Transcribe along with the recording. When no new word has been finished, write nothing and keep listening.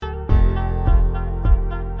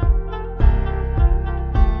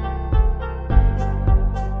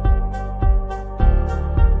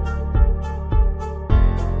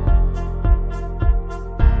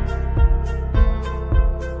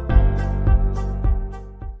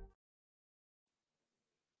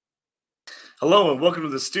Hello and welcome to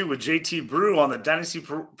the Stew with JT Brew on the Dynasty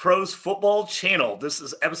Pros Football Channel. This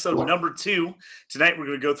is episode number 2. Tonight we're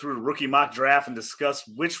going to go through a rookie mock draft and discuss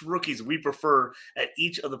which rookies we prefer at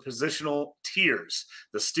each of the positional tiers.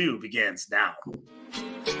 The Stew begins now.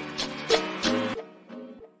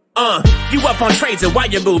 You up on trades and why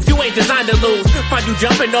you move. You ain't designed to lose. Find you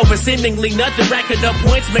jumping over seemingly nothing. Racking up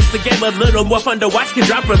points makes the game a little more fun to watch. Can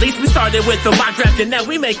drop release. We started with the mock draft and now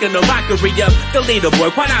we making a mockery of the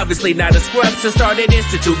leaderboard. Quite obviously not a scrub. So start an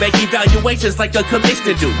institute. Make evaluations like a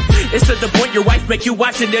commissioner do. It's to the point your wife make you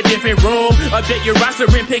watch in a different room. Update your roster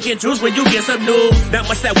and pick and choose when you get some news. Not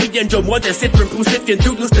much that we enjoy more than sipping through sifting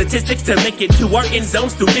through new statistics to make it to our end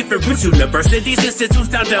zones through different routes. Universities, institutes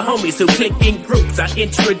down to homies who click in groups. I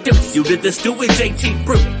introduce you to the Stew with JT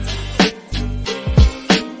Brew.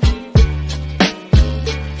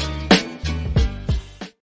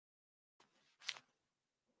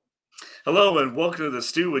 Hello and welcome to the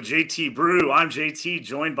Stew with JT Brew. I'm JT,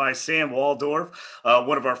 joined by Sam Waldorf,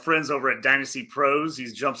 one of our friends over at Dynasty Pros. He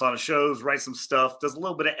jumps on shows, writes some stuff, does a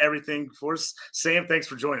little bit of everything for us. Sam, thanks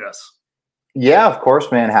for joining us. Yeah, of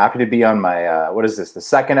course, man. Happy to be on my, what is this, the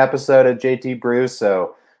second episode of JT Brew.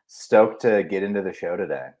 So stoked to get into the show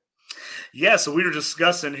today. Yeah, so we were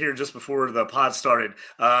discussing here just before the pod started,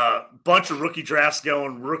 bunch of rookie drafts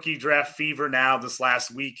going, rookie draft fever now this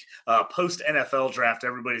last week, post NFL draft.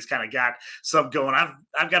 Everybody's kind of got some going.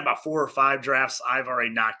 I've got about 4 or 5 drafts I've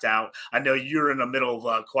already knocked out. I know you're in the middle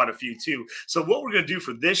of quite a few too. So what we're going to do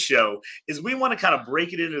for this show is we want to kind of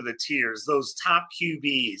break it into the tiers, those top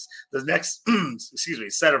QBs, the next,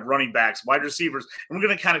 set of running backs, wide receivers. And we're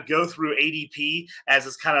going to kind of go through ADP as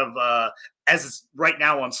it's kind of, as it's right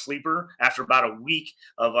now on Sleeper, after about a week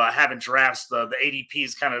of having drafts, the ADP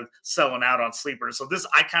is kind of selling out on Sleeper. So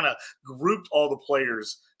I kind of grouped all the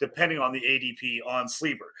players depending on the ADP on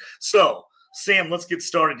Sleeper. So, Sam, let's get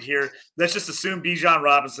started here. Let's just assume Bijan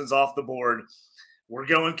Robinson's off the board. We're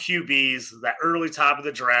going QBs, that early top of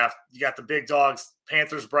the draft. You got the big dogs,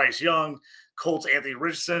 Panthers, Bryce Young, Colts, Anthony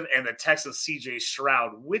Richardson, and the Texans, C.J.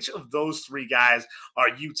 Stroud. Which of those 3 guys are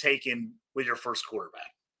you taking with your first quarterback?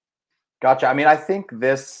 Gotcha. I mean, I think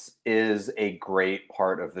this is a great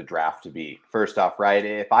part of the draft to be. First off, right?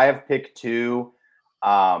 If I have pick 2,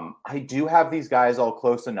 I do have these guys all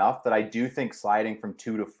close enough that I do think sliding from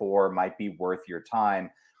 2 to 4 might be worth your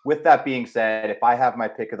time. With that being said, if I have my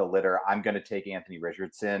pick of the litter, I'm going to take Anthony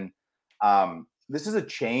Richardson. This is a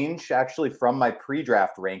change actually from my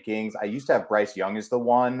pre-draft rankings. I used to have Bryce Young as the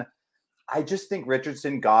one. I just think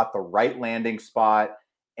Richardson got the right landing spot.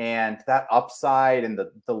 And that upside and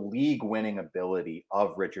the league winning ability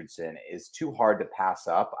of Richardson is too hard to pass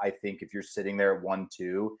up. I think if you're sitting there at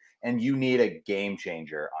 1-2 and you need a game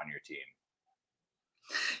changer on your team.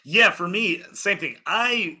 Yeah, for me, same thing.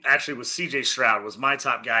 I actually was C.J. Stroud was my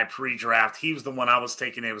top guy pre-draft. He was the one I was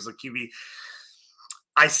taking. It was a QB.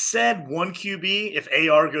 I said 1 QB. If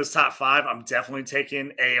AR goes top 5, I'm definitely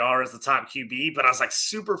taking AR as the top QB. But I was like,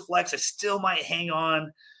 super flex. I still might hang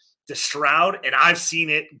on to Stroud, and I've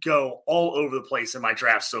seen it go all over the place in my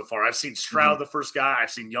draft so far. I've seen Stroud the first guy.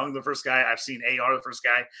 I've seen Young the first guy. I've seen AR the first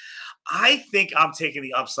guy. I think I'm taking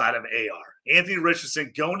the upside of AR. Anthony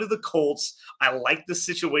Richardson going to the Colts. I like the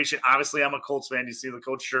situation. Obviously, I'm a Colts fan. You see the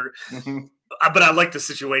Colts shirt. But I like the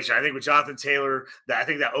situation. I think with Jonathan Taylor, I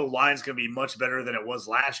think that O-line is going to be much better than it was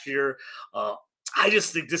last year. I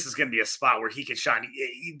just think this is going to be a spot where he can shine.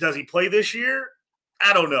 Does he play this year?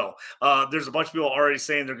 I don't know. There's a bunch of people already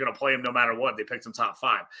saying they're going to play him no matter what. They picked him top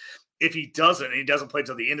 5. If he doesn't, and he doesn't play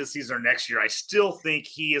till the end of the season or next year, I still think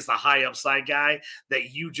he is the high upside guy that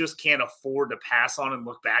you just can't afford to pass on and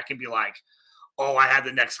look back and be like, oh, I had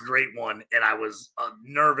the next great one, and I was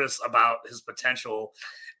nervous about his potential,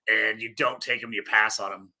 and you don't take him, you pass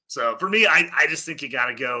on him. So for me, I just think you got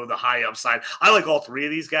to go the high upside. I like all 3 of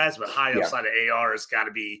these guys, but high upside of AR has got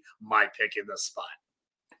to be my pick in this spot.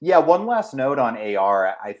 Yeah, one last note on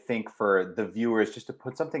AR, I think for the viewers, just to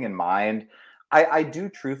put something in mind, I do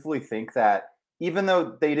truthfully think that even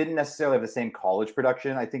though they didn't necessarily have the same college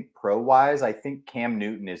production, I think pro-wise, I think Cam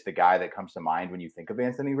Newton is the guy that comes to mind when you think of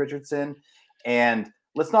Anthony Richardson. And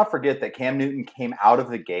let's not forget that Cam Newton came out of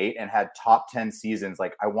the gate and had top 10 seasons,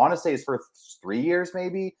 like I want to say his first 3 years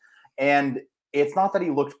maybe. And it's not that he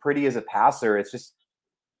looked pretty as a passer. It's just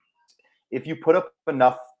if you put up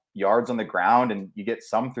enough yards on the ground and you get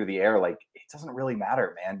some through the air, like it doesn't really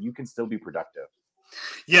matter, man. You can still be productive.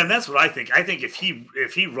 Yeah, and that's what I think. I think if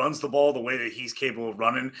he runs the ball the way that he's capable of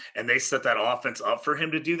running and they set that offense up for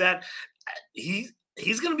him to do that, he's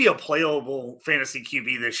going to be a playable fantasy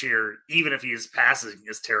QB this year, even if his passing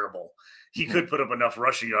is terrible. He could put up enough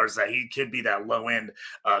rushing yards that he could be that low-end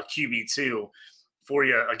QB2. for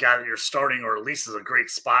you, a guy that you're starting, or at least is a great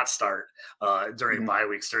spot start during Mhm. bye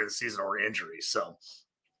weeks during the season or injuries.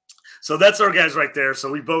 So that's our guys right there.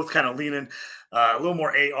 So we both kind of leaning a little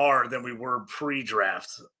more AR than we were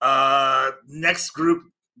pre-draft. Next group,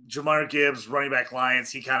 Jamar Gibbs, running back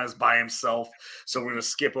Lions. He kind of is by himself, so we're going to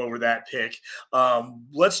skip over that pick.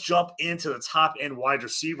 Let's jump into the top end wide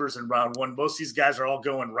receivers in round one. Most of these guys are all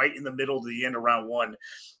going right in the middle to the end of round one.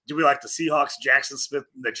 Do we like the Seahawks, Jackson Smith,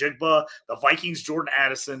 the Jigba, the Vikings, Jordan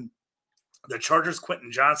Addison, the Chargers,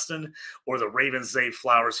 Quentin Johnston, or the Ravens, Zay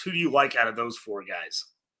Flowers? Who do you like out of those four guys?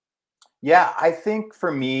 Yeah, I think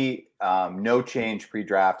for me, no change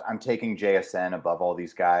pre-draft. I'm taking JSN above all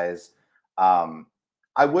these guys.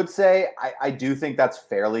 I would say I do think that's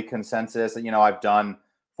fairly consensus. I've done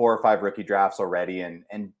 4 or 5 rookie drafts already,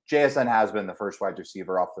 and JSN has been the first wide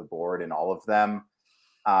receiver off the board in all of them.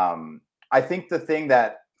 I think the thing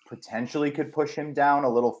that potentially could push him down a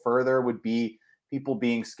little further would be people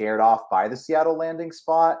being scared off by the Seattle landing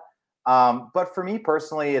spot. But for me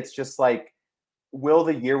personally, it's just like, will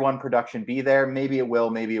the year one production be there? Maybe it will,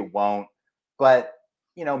 maybe it won't. But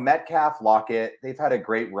Metcalf, Lockett, they've had a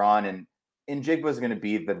great run, and Njigba is going to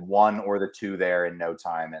be the 1 or the 2 there in no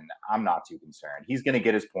time, and I'm not too concerned. He's going to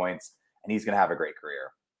get his points, and he's going to have a great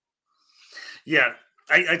career. Yeah,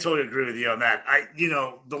 I totally agree with you on that.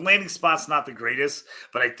 The landing spot's not the greatest,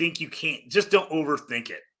 but I think you don't overthink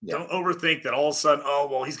it. Yeah. Don't overthink that all of a sudden, oh,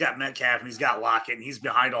 well, he's got Metcalf and he's got Lockett and he's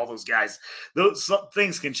behind all those guys. Some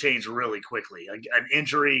things can change really quickly. An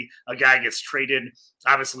injury, a guy gets traded.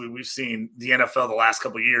 Obviously, we've seen the NFL the last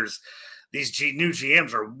couple of years. These new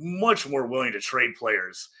GMs are much more willing to trade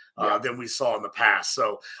players than we saw in the past.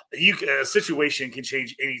 So a situation can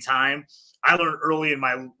change anytime. I learned early in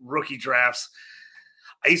my rookie drafts,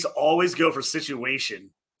 I used to always go for situation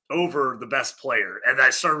over the best player. And I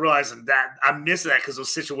started realizing that I'm missing that because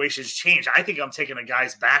those situations change. I think I'm taking a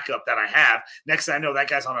guy's backup that I have. Next thing I know, that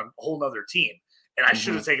guy's on a whole nother team. And I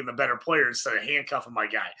should have taken the better player instead of handcuffing my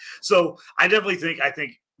guy. So I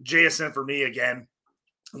think JSN for me, again,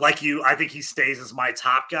 like you, I think he stays as my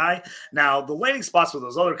top guy. Now, the landing spots with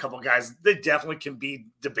those other couple guys, they definitely can be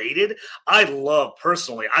debated. I love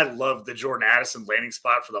the Jordan Addison landing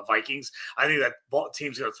spot for the Vikings. I think that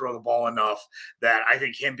team's going to throw the ball enough that I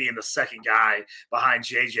think him being the second guy behind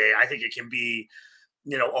JJ, I think it can be,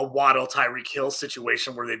 a Waddle Tyreek Hill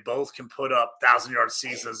situation where they both can put up 1,000-yard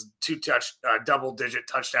seasons, double-digit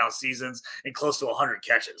touchdown seasons, and close to 100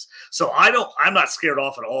 catches. So I'm not scared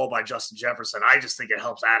off at all by Justin Jefferson. I just think it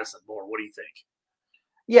helps Addison more. What do you think?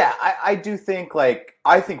 Yeah, I do think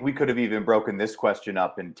I think we could have even broken this question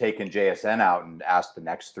up and taken JSN out and asked the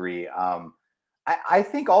next 3. I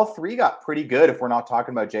think all 3 got pretty good if we're not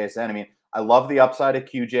talking about JSN. I mean, I love the upside of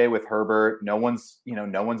QJ with Herbert. No one's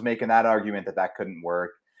making that argument that couldn't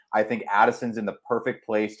work. I think Addison's in the perfect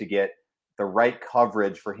place to get the right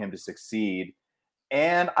coverage for him to succeed.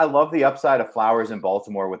 And I love the upside of Flowers in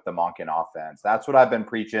Baltimore with the Monken offense. That's what I've been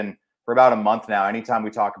preaching for about a month now. Anytime we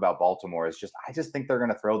talk about Baltimore, I just think they're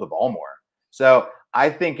going to throw the ball more. So I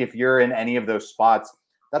think if you're in any of those spots,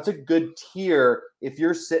 that's a good tier. If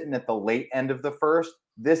you're sitting at the late end of the first,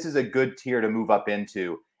 this is a good tier to move up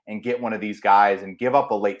into and get one of these guys and give up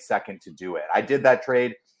a late second to do it. I did that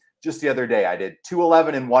trade just the other day. I did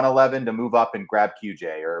 211 and 111 to move up and grab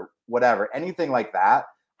QJ or whatever. Anything like that,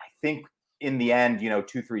 I think in the end,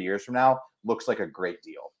 2-3 years from now, looks like a great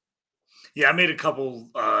deal. Yeah, I made a couple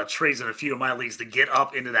trades in a few of my leagues to get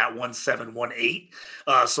up into that 1-7,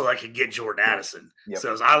 1-8 so I could get Jordan Addison. Yep.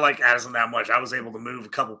 So I like Addison that much. I was able to move a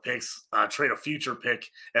couple picks, trade a future pick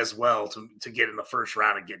as well to get in the first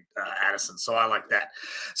round and get Addison. So I like that.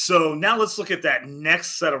 So now let's look at that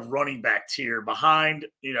next set of running back tier behind,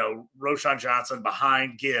 Roschon Johnson,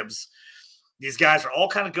 behind Gibbs. These guys are all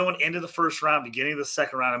kind of going into the first round, beginning of the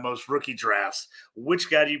second round in most rookie drafts. Which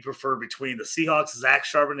guy do you prefer between the Seahawks, Zach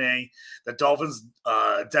Charbonnet, the Dolphins,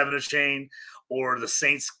 Devin Achane, or the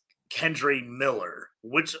Saints, Kendre Miller?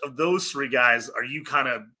 Which of those 3 guys are you kind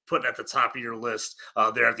of putting at the top of your list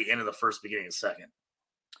there at the end of the first, beginning of the second?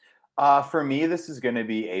 For me, this is going to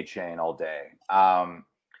be Achane all day. I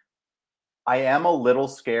am a little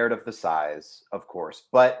scared of the size, of course,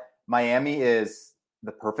 but Miami is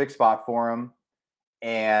the perfect spot for him.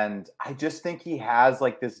 And I just think he has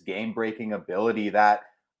this game-breaking ability that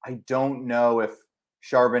I don't know if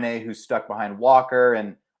Charbonnet, who's stuck behind Walker,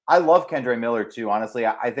 and I love Kendre Miller too. Honestly,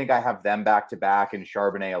 I think I have them back-to-back and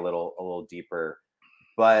Charbonnet a little deeper.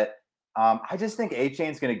 But I just think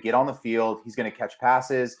Achane's going to get on the field. He's going to catch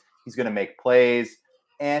passes. He's going to make plays.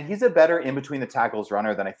 And he's a better in-between-the-tackles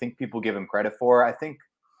runner than I think people give him credit for. I think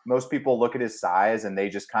most people look at his size and they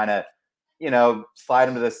just kind of slide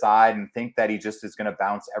him to the side and think that he just is going to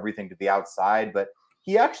bounce everything to the outside. But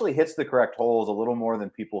he actually hits the correct holes a little more than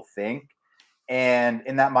people think. And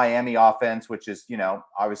in that Miami offense, which is,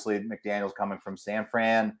 obviously McDaniel's coming from San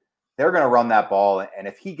Fran, they're going to run that ball. And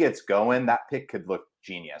if he gets going, that pick could look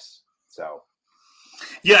genius. So.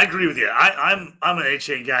 Yeah, I agree with you. I'm an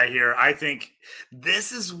A-Chain guy here. I think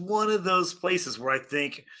this is one of those places where I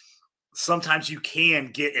think sometimes you can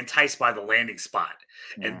get enticed by the landing spot.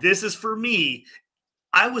 Yeah. And this is, for me,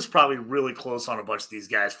 I was probably really close on a bunch of these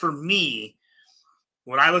guys. For me,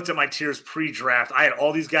 when I looked at my tiers pre-draft, I had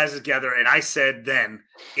all these guys together, and I said then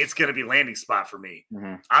it's going to be landing spot for me.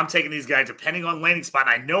 Mm-hmm. I'm taking these guys depending on landing spot,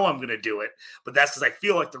 and I know I'm going to do it, but that's because I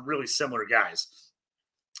feel like they're really similar guys.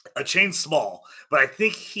 A chain small, but I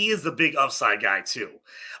think he is the big upside guy too.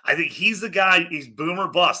 I think he's the guy, he's boom or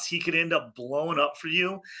bust. He could end up blowing up for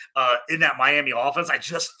you in that Miami offense. I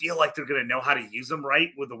just feel like they're going to know how to use him right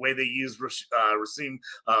with the way they use Raheem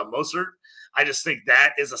Mostert. I just think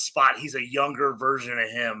that is a spot. He's a younger version of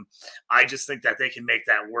him. I just think that they can make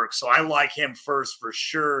that work. So I like him first for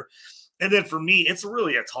sure. And then for me, it's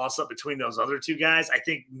really a toss-up between those other two guys. I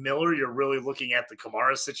think Miller, you're really looking at the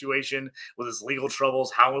Kamara situation with his legal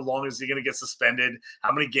troubles. How long is he going to get suspended?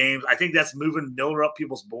 How many games? I think that's moving Miller up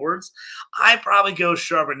people's boards. I probably go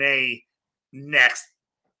Charbonnet next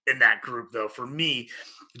in that group, though, for me,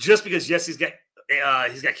 just because, yes, he's got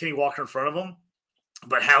Kenny Walker in front of him.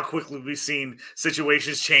 But how quickly we've seen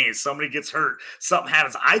situations change. Somebody gets hurt. Something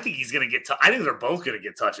happens. I think he's going to get I think they're both going to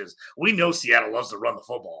get touches. We know Seattle loves to run the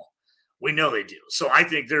football. We know they do. So I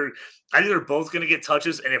think they're both going to get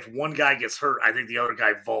touches. And if one guy gets hurt, I think the other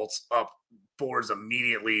guy vaults up boards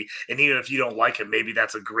immediately. And even if you don't like him, maybe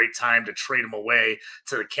that's a great time to trade him away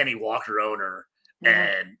to the Kenny Walker owner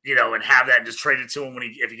and have that and just trade it to him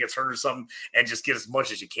if he gets hurt or something and just get as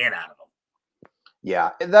much as you can out of him.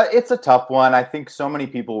 Yeah, it's a tough one. I think so many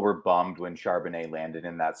people were bummed when Charbonnet landed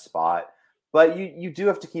in that spot. But you do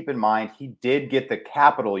have to keep in mind he did get the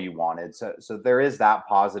capital you wanted. So there is that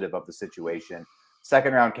positive of the situation.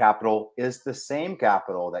 Second round capital is the same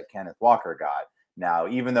capital that Kenneth Walker got. Now,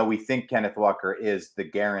 even though we think Kenneth Walker is the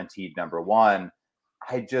guaranteed number one,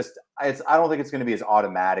 I don't think it's going to be as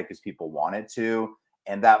automatic as people want it to.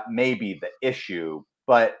 And that may be the issue.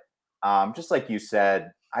 But just like you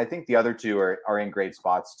said, I think the other two are in great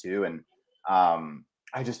spots too. And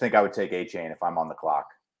I just think I would take A-Chain if I'm on the clock.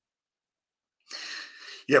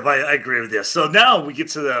 Yeah, but I agree with this. So now we get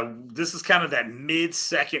to this is kind of that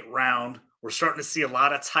mid-second round. We're starting to see a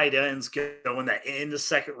lot of tight ends going that in the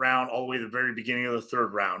second round, all the way to the very beginning of the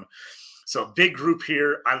third round. So big group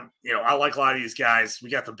here. I like a lot of these guys. We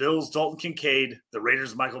got the Bills, Dalton Kincaid, the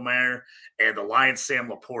Raiders, Michael Mayer, and the Lions, Sam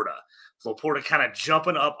Laporta. Laporta kind of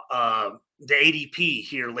jumping up the ADP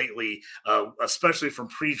here lately, especially from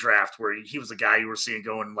pre-draft, where he was a guy you were seeing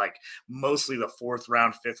going like mostly the fourth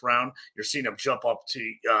round, fifth round. You're seeing him jump up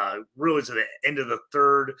to really to the end of the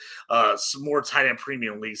third. Some more tight end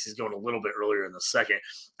premium leagues, he's going a little bit earlier in the second.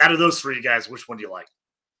 Out of those three guys, which one do you like?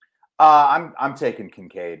 I'm taking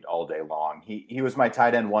Kincaid all day long. He was my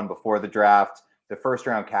tight end one before the draft. The first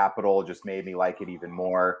round capital just made me like it even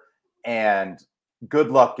more. And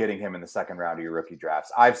good luck getting him in the second round of your rookie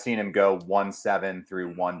drafts. I've seen him go 1-7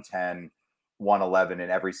 through 1-10, 1-11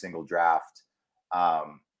 in every single draft.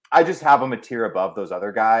 I just have him a tier above those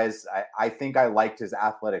other guys. I think I liked his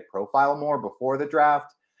athletic profile more before the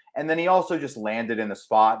draft. And then he also just landed in the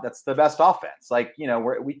spot that's the best offense. Like,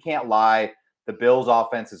 we can't lie. The Bills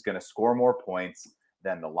offense is going to score more points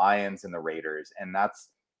than the Lions and the Raiders. And that's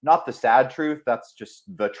not the sad truth. That's just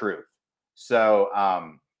the truth. So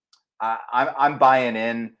I'm buying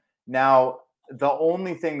in. Now, the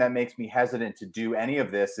only thing that makes me hesitant to do any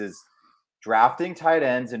of this is drafting tight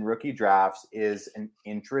ends in rookie drafts is an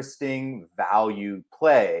interesting value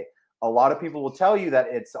play. A lot of people will tell you that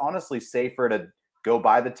it's honestly safer to go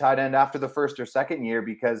buy the tight end after the first or second year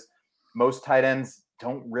because most tight ends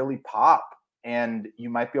don't really pop and you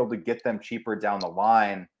might be able to get them cheaper down the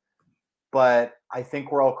line. But I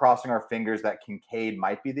think we're all crossing our fingers that Kincaid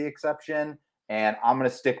might be the exception. And I'm going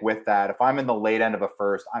to stick with that. If I'm in the late end of a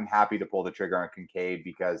first, I'm happy to pull the trigger on Kincaid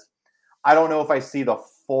because I don't know if I see the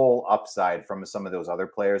full upside from some of those other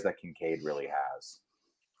players that Kincaid really has.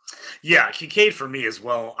 Yeah, Kincaid for me as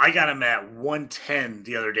well. I got him at 110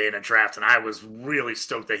 the other day in a draft, and I was really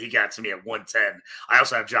stoked that he got to me at 110. I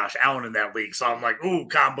also have Josh Allen in that league, so I'm like, ooh,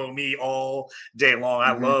 combo me all day long.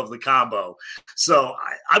 I love the combo. So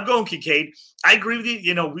I'm going Kincaid. I agree with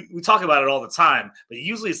you. We talk about it all the time, but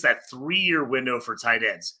usually it's that 3-year window for tight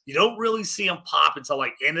ends. You don't really see them pop until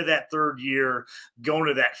like end of that third year, going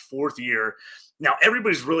to that fourth year. Now,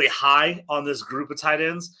 everybody's really high on this group of tight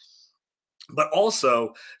ends. but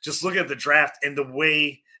also just look at the draft and the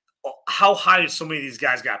way how high so many of these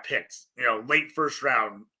guys got picked. Late first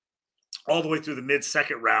round, all the way through the mid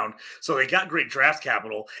second round. So they got great draft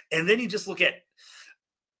capital. And then you just look at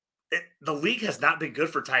it, the league has not been good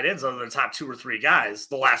for tight ends other than the top 2 or 3 guys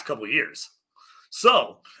the last couple of years.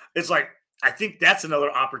 So it's like, I think that's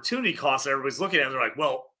another opportunity cost that everybody's looking at. They're like,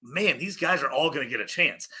 well, man, these guys are all going to get a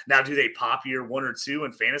chance. Now, do they pop year 1 or 2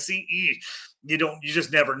 in fantasy? You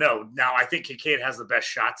just never know. Now, I think Kincaid has the best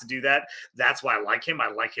shot to do that. That's why I like him. I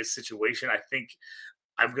like his situation. I think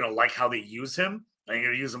I'm going to like how they use him. I'm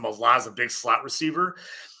going to use him a lot as a big slot receiver.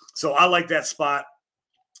 So I like that spot.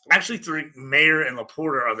 I actually think Mayer and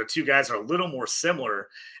Laporta are the 2 guys that are a little more similar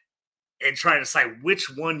and trying to decide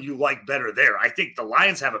which one you like better there. I think the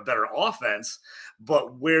Lions have a better offense,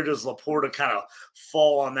 but where does Laporta kind of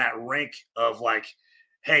fall on that rank of like,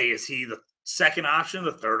 hey, is he the second option,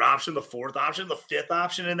 the third option, the fourth option, the fifth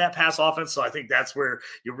option in that pass offense? So I think that's where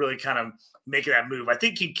you're really kind of making that move. I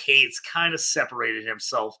think Kincaid's kind of separated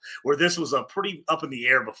himself where this was a pretty up in the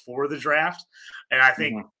air before the draft. And I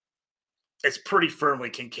think it's pretty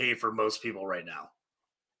firmly Kincaid for most people right now.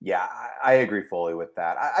 Yeah, I agree fully with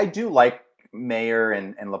that. I do like Mayer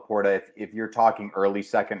and Laporta. If you're talking early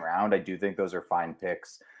second round, I do think those are fine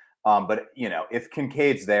picks. But if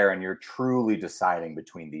Kincaid's there and you're truly deciding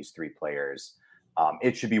between these 3 players,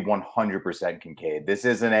 it should be 100% Kincaid. This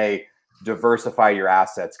isn't a diversify your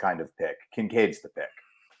assets kind of pick. Kincaid's the pick.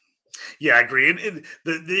 Yeah, I agree. And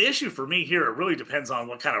the issue for me here, it really depends on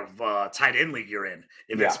what kind of tight end league you're in.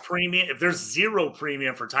 If it's premium, if there's 0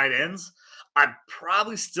 premium for tight ends, I'm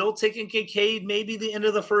probably still taking Kincaid maybe the end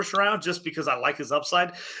of the first round just because I like his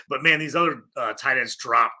upside. But, man, these other tight ends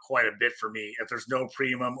drop quite a bit for me if there's no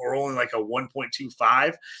premium or only like a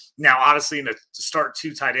 1.25. Now, obviously, in a start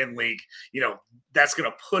 2 tight end league, that's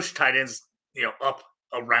going to push tight ends, up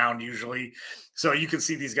around usually. So you can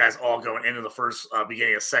see these guys all going into the first,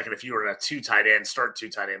 beginning of second if you were in a 2 tight end, start 2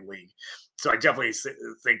 tight end league. So I definitely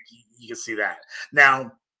think you can see that.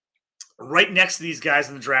 Now, right next to these guys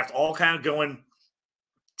in the draft, all kind of going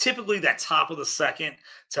typically that top of the second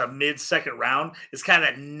to mid second round is kind of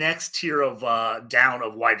that next tier of down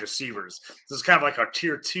of wide receivers. This is kind of like our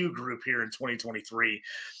tier 2 group here in 2023.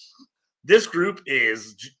 This group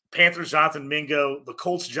is Panthers Jonathan Mingo, the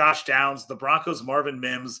Colts Josh Downs, the Broncos Marvin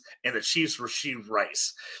Mims, and the Chiefs Rashee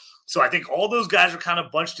Rice. So I think all those guys are kind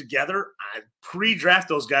of bunched together. Pre-draft,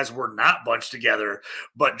 those guys were not bunched together,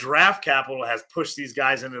 but draft capital has pushed these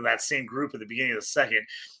guys into that same group at the beginning of the second.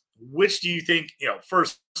 Which do you think,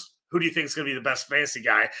 first, who do you think is going to be the best fantasy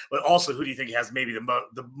guy, but also who do you think has maybe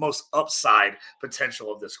the most upside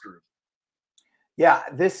potential of this group? Yeah,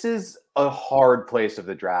 this is a hard place of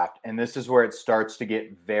the draft, and this is where it starts to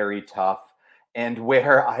get very tough and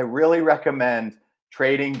where I really recommend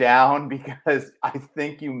trading down because I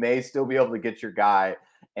think you may still be able to get your guy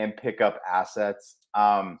and pick up assets.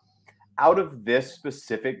 Out of this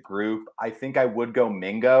specific group, I think I would go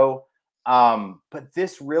Mingo. But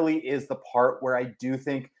this really is the part where I do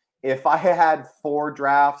think if I had 4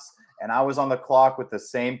 drafts and I was on the clock with the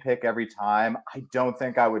same pick every time, I don't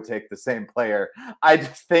think I would take the same player. I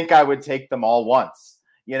just think I would take them all once.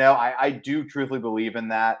 I do truthfully believe in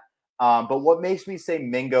that. But what makes me say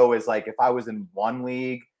Mingo is like if I was in one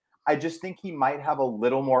league, I just think he might have a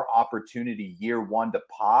little more opportunity year 1 to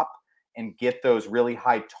pop and get those really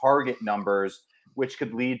high target numbers, which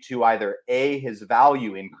could lead to either A, his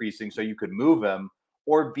value increasing so you could move him,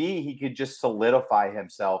 or B, he could just solidify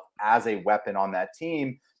himself as a weapon on that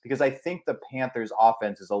team because I think the Panthers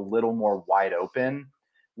offense is a little more wide open.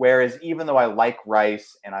 Whereas even though I like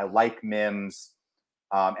Rice and I like Mims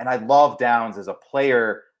and I love Downs as a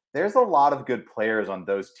player, there's a lot of good players on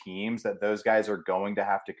those teams that those guys are going to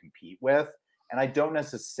have to compete with. And I don't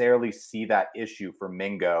necessarily see that issue for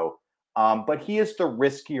Mingo. But he is the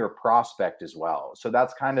riskier prospect as well. So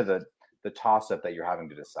that's kind of the toss-up that you're having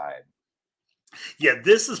to decide. Yeah,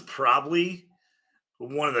 this is probably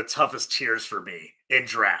one of the toughest tiers for me in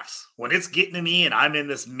drafts. When it's getting to me and I'm in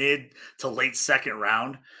this mid to late second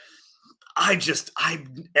round,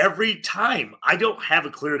 every time I don't have a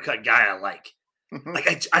clear-cut guy I like.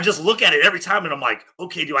 Like I just look at it every time and I'm like,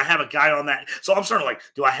 okay, do I have a guy on that? So I'm starting to like,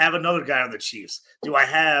 do I have another guy on the Chiefs? Do I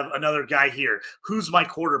have another guy here? Who's my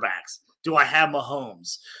quarterbacks? Do I have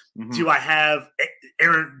Mahomes? Mm-hmm. Do I have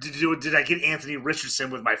Aaron? Did I get Anthony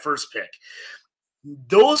Richardson with my first pick?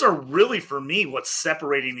 Those are really, for me, what's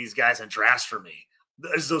separating these guys in drafts for me.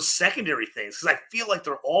 Is those secondary things because I feel like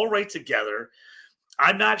they're all right together.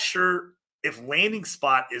 I'm not sure if landing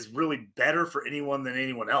spot is really better for anyone than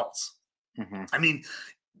anyone else. Mm-hmm. I mean,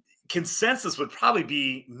 consensus would probably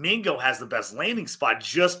be Mingo has the best landing spot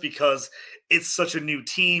just because it's such a new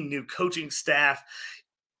team, new coaching staff.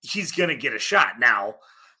 He's going to get a shot. Now,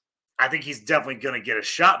 I think he's definitely going to get a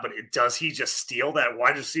shot, but does he just steal that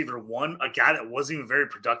wide receiver one, a guy that wasn't even very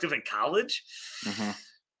productive in college? Mm-hmm.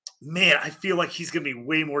 Man, I feel like he's going to be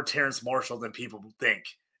way more Terrence Marshall than people think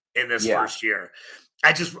in this first year.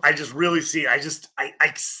 I just really see. I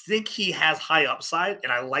think he has high upside,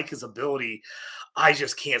 and I like his ability. I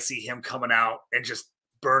just can't see him coming out and just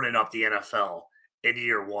burning up the NFL in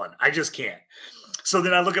year one. I just can't. So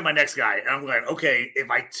then I look at my next guy, and I'm like, okay,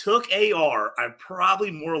 if I took AR, I'm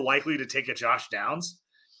probably more likely to take a Josh Downs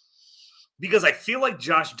because I feel like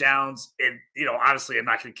Josh Downs, and obviously I'm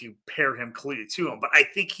not going to compare him completely to him, but I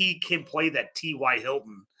think he can play that T.Y.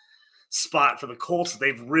 Hilton spot for the Colts.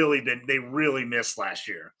 They really missed last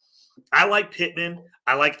year. I like Pittman.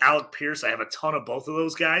 I like Alec Pierce. I have a ton of both of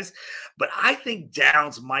those guys. But I think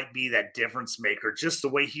Downs might be that difference maker, just the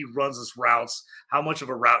way he runs his routes, how much of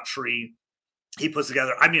a route tree he puts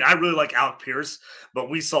together. I mean, I really like Alec Pierce, but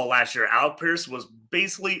we saw last year Alec Pierce was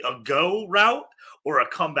basically a go route or a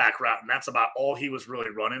comeback route, and that's about all he was really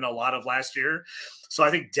running a lot of last year. So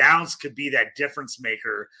I think Downs could be that difference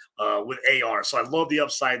maker with AR. So I love the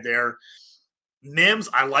upside there. Mims,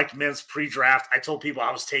 I liked Mims pre-draft. I told people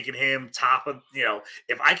I was taking him top of,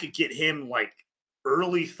 if I could get him like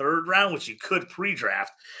early third round, which you could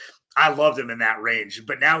pre-draft, I loved him in that range.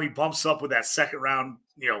 But now he bumps up with that second round,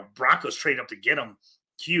 Broncos trade up to get him.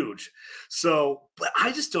 Huge. So, but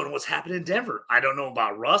I just don't know what's happening in Denver. I don't know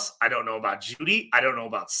about Russ. I don't know about Judy. I don't know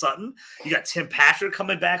about Sutton. You got Tim Patrick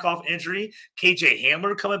coming back off injury. KJ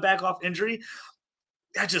Hamler coming back off injury.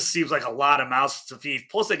 That just seems like a lot of mouths to feed.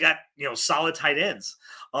 Plus, they got solid tight ends.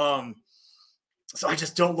 So I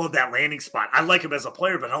just don't love that landing spot. I like him as a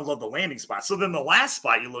player, but I don't love the landing spot. So then the last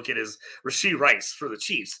spot you look at is Rashee Rice for the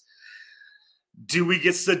Chiefs. Do we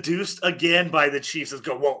get seduced again by the Chiefs? And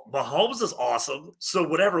go, well, Mahomes is awesome, so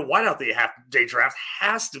whatever wideout they draft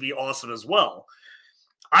has to be awesome as well.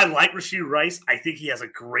 I like Rashee Rice. I think he has a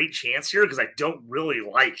great chance here because I don't really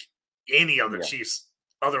like any of the Chiefs'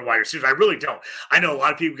 other wide receivers. I really don't. I know a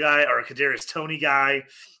lot of people are a Kadarius Toney guy.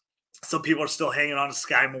 Some people are still hanging on to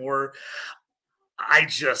Sky Moore. I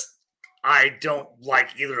don't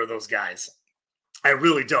like either of those guys. I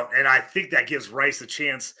really don't. And I think that gives Rice a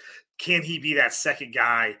chance. Can he be that second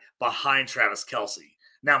guy behind Travis Kelce?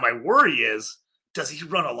 Now, my worry is, does he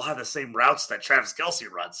run a lot of the same routes that Travis Kelce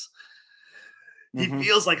runs? He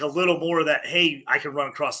feels like a little more of that, hey, I can run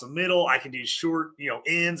across the middle. I can do short,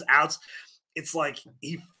 ins, outs. It's like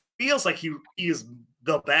he feels like he is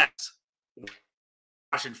the best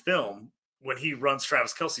watching film when he runs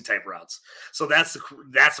Travis Kelce type routes. So that's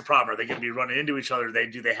the problem. Are they going to be running into each other?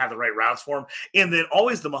 Do they have the right routes for him? And then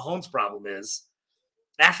always the Mahomes problem is,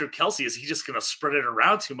 after Kelce, is he just going to spread it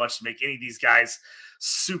around too much to make any of these guys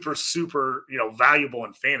super, super, valuable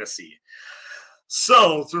in fantasy?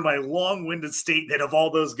 So through my long-winded statement of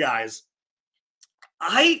all those guys,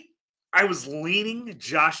 I was leaning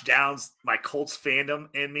Josh Downs. My Colts fandom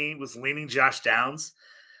in me was leaning Josh Downs.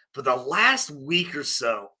 But the last week or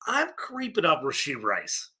so, I'm creeping up Rashee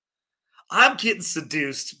Rice. I'm getting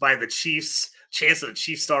seduced by the Chiefs' chance of the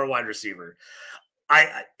Chiefs star wide receiver.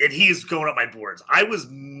 And he is going up my boards. I was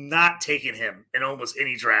not taking him in almost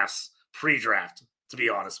any drafts pre-draft, to be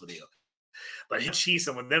honest with you. But Chiefs,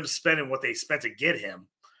 and with them spending what they spent to get him,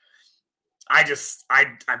 I'm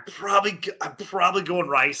probably going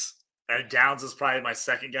Rice. And Downs is probably my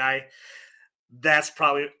second guy. I'd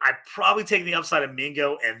probably take the upside of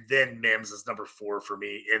Mingo, and then Mims is number 4 for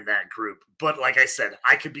me in that group. But like I said,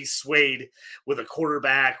 I could be swayed with a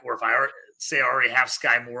quarterback, or if I already have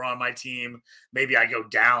Sky Moore on my team, maybe I go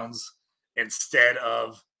Downs instead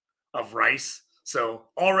of Rice. So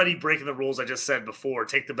already breaking the rules I just said before,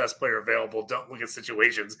 take the best player available, don't look at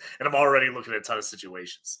situations, and I'm already looking at a ton of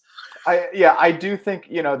situations. I do think,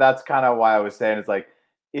 that's kind of why I was saying, it's like,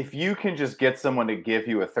 if you can just get someone to give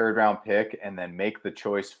you a third round pick and then make the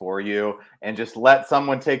choice for you and just let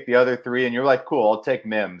someone take the other 3 and you're like, cool, I'll take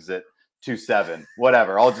Mims at 2-7,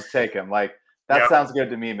 whatever. I'll just take him. Like, that sounds good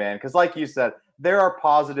to me, man. Because like you said, there are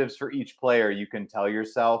positives for each player. You can tell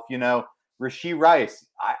yourself, Rashee Rice,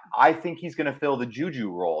 I think he's going to fill the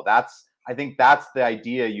Juju role. I think that's the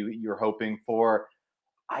idea you're hoping for.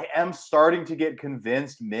 I am starting to get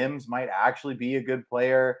convinced Mims might actually be a good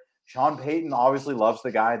player. Sean Payton obviously loves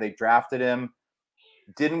the guy. They drafted him.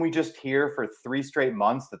 Didn't we just hear for 3 straight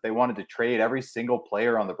months that they wanted to trade every single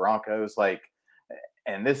player on the Broncos?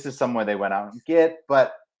 And this is someone they went out and get.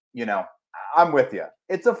 But, I'm with you.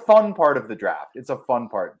 It's a fun part of the draft. It's a fun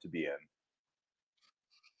part to be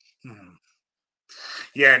in.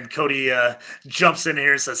 Yeah, and Cody jumps in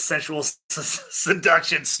here and says sensual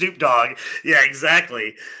seduction, Snoop Dogg. Yeah,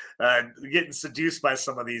 exactly. Getting seduced by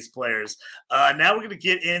some of these players. Now we're going to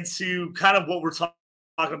get into kind of what we're talking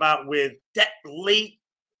about with that late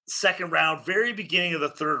second round, very beginning of the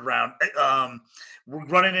third round. We're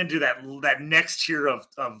running into that next tier of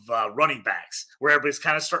running backs where everybody's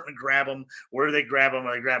kind of starting to grab them. Where do they grab them?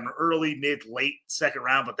 Are they grab them early, mid, late second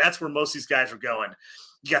round? But that's where most of these guys are going.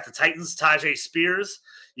 You got the Titans, Tajay Spears.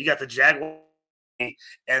 You got the Jaguars,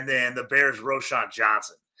 and then the Bears, Roschon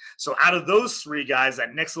Johnson. So out of those three guys,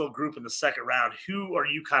 that next little group in the second round, who are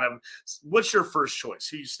you what's your first choice?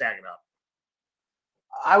 Who are you snagging up?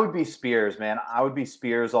 I would be Spears, man. I would be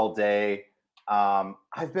Spears all day.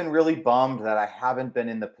 I've been really bummed that I haven't been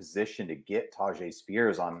in the position to get Tajay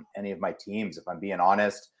Spears on any of my teams, if I'm being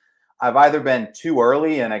honest. I've either been too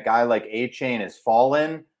early and a guy like A-Chain has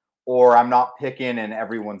fallen, or I'm not picking and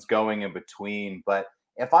everyone's going in between. But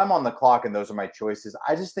if I'm on the clock and those are my choices,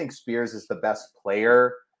 I just think Spears is the best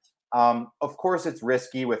player. Of course, it's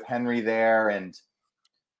risky with Henry there and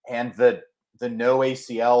the no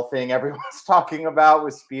ACL thing everyone's talking about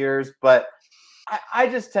with Spears, but I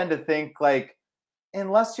just tend to think like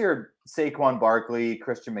unless you're Saquon Barkley,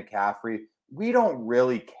 Christian McCaffrey, we don't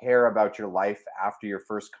really care about your life after your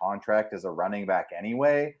first contract as a running back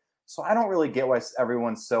anyway. So I don't really get why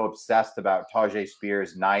everyone's so obsessed about Tajay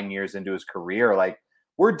Spears 9 years into his career. Like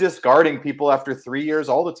we're discarding people after 3 years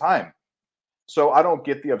all the time. So I don't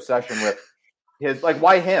get the obsession with his, like,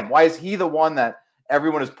 why him? Why is he the one that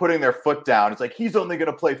everyone is putting their foot down? It's like, he's only going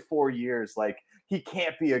to play 4 years. Like he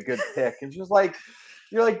can't be a good pick. And just like,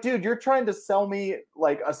 you're like, dude, you're trying to sell me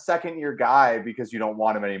like a second year guy because you don't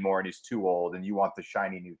want him anymore and he's too old and you want the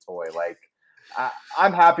shiny new toy. Like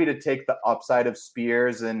I'm happy to take the upside of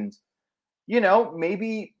Spears and,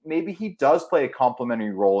 maybe he does play a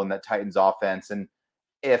complementary role in that Titans offense. And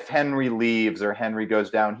if Henry leaves or Henry goes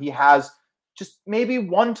down, he has just maybe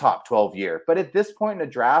one top 12 year. But at this point in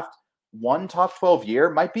a draft, one top 12 year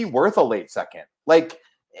might be worth a late second. Like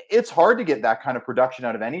it's hard to get that kind of production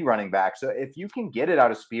out of any running back. So if you can get it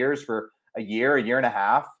out of Spears for a year and a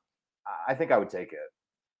half, I think I would take it.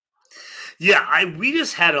 Yeah, we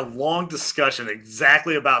just had a long discussion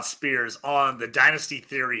exactly about Spears on the Dynasty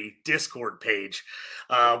Theory Discord page.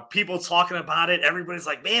 People talking about it. Everybody's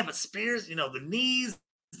like, man, but Spears, the knees,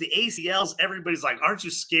 the ACLs, everybody's like, aren't you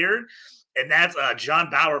scared? And that's John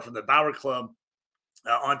Bauer from the Bauer Club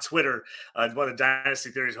on Twitter, one of the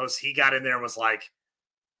Dynasty Theories hosts. He got in there and was like,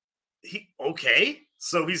 okay,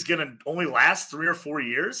 so he's going to only last 3 or 4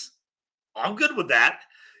 years? I'm good with that.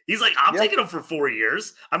 He's like, I'm taking him for 4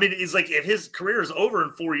 years. I mean, he's like, if his career is over in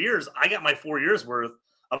 4 years, I got my 4 years worth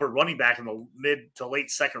of a running back in the mid to late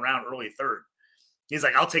second round, early third. He's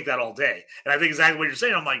like, I'll take that all day. And I think exactly what you're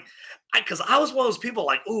saying. I'm like, because I was one of those people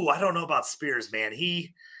like, ooh, I don't know about Spears, man.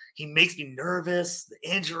 He makes me nervous, the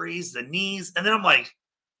injuries, the knees. And then I'm like,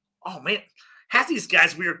 oh, man, half these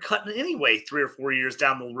guys we are cutting anyway 3 or 4 years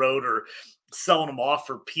down the road or selling them off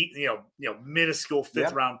for minuscule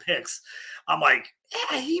fifth round picks. I'm like,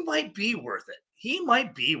 yeah, he might be worth it. He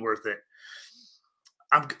might be worth it.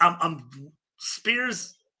 I'm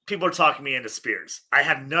Spears. People are talking me into Spears. I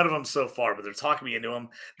have none of them so far, but they're talking me into him.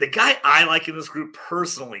 The guy I like in this group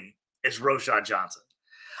personally is Roschon Johnson.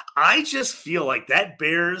 I just feel like that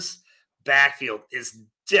Bears backfield is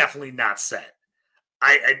definitely not set.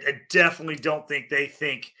 I definitely don't think they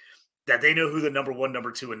think that they know who the number 1,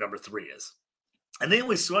 number 2, and number 3 is. And they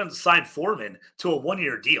only signed Foreman to a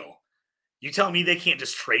 1-year deal. You tell me they can't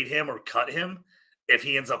just trade him or cut him if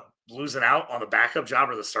he ends up losing out on the backup job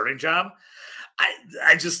or the starting job?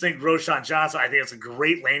 I just think Roschon Johnson, I think it's a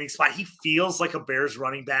great landing spot. He feels like a Bears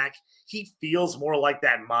running back. He feels more like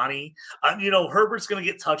that Monty. Herbert's going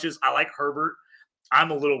to get touches. I like Herbert. I'm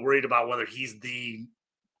a little worried about whether he's the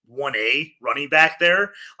 1A running back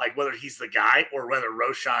there, like whether he's the guy or whether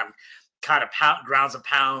Roschon kind of grounds and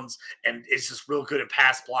pounds and is just real good at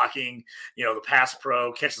pass blocking, the pass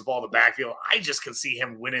pro, catches the ball in the backfield. I just can see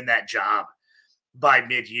him winning that job by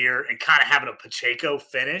mid-year and kind of having a Pacheco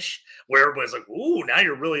finish where everybody's like, ooh, now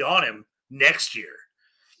you're really on him next year.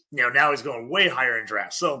 Now he's going way higher in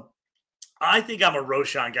draft. So I think I'm a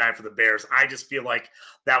Roschon guy for the Bears. I just feel like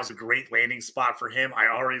that was a great landing spot for him. I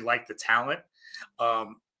already like the talent.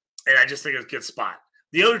 And I just think it's a good spot.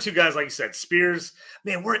 The other two guys, like you said, Spears,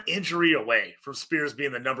 man, we're an injury away from Spears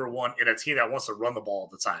being the number 1 in a team that wants to run the ball all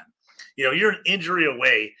the time. You're an injury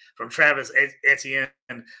away from Travis Etienne,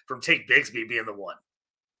 from Tate Bigsby being the one.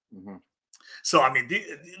 Mm-hmm. So, I mean,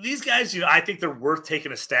 these guys, I think they're worth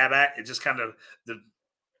taking a stab at. It just kind of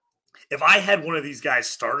if I had one of these guys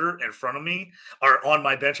starter in front of me or on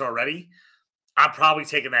my bench already, I'm probably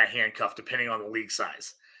taking that handcuff depending on the league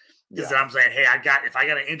size. Because then I'm saying, hey, if I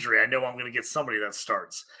got an injury, I know I'm going to get somebody that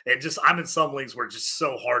starts. I'm in some leagues where it's just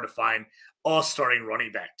so hard to find a starting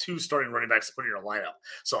running back, 2 starting running backs to put in your lineup.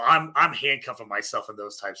 So I'm handcuffing myself in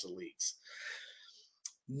those types of leagues.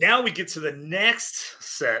 Now we get to the next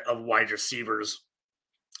set of wide receivers.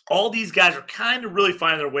 All these guys are kind of really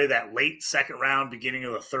finding their way that late second round, beginning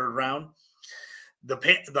of the third round. The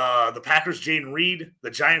Packers, Jaden Reed,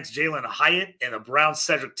 the Giants, Jalen Hyatt, and the Browns,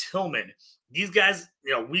 Cedric Tillman. These guys,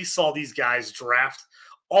 we saw these guys draft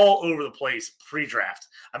all over the place pre-draft.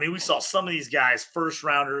 I mean, we saw some of these guys first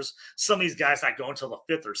rounders, some of these guys not going until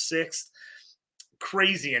the 5th or 6th.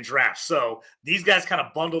 Crazy in draft. So these guys kind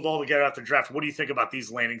of bundled all together after draft. What do you think about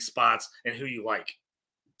these landing spots and who you like?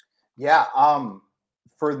 Yeah,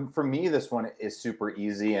 for me, this one is super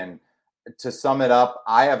easy. And to sum it up,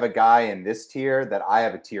 I have a guy in this tier that I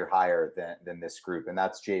have a tier higher than this group, and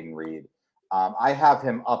that's Jaden Reed. I have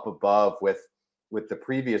him up above with the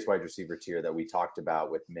previous wide receiver tier that we talked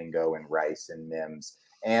about with Mingo and Rice and Mims.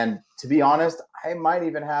 And to be honest, I might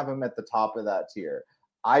even have him at the top of that tier.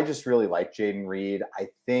 I just really like Jaden Reed. I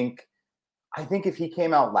think if he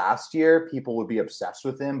came out last year, people would be obsessed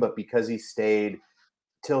with him. But because he stayed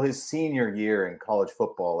till his senior year in college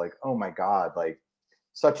football, like, oh my God, like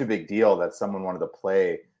such a big deal that someone wanted to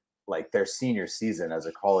play like their senior season as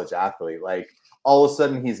a college athlete. Like all of a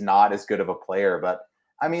sudden he's not as good of a player. But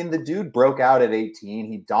I mean, the dude broke out at 18.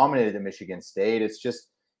 He dominated at Michigan State. It's just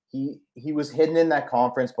he was hidden in that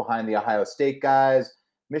conference behind the Ohio State guys.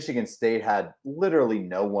 Michigan State had literally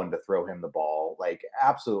no one to throw him the ball, like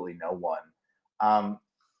absolutely no one.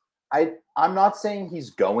 I'm not saying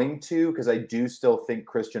he's going to, because I do still think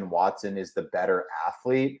Christian Watson is the better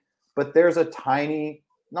athlete, but there's a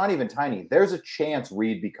not even tiny, there's a chance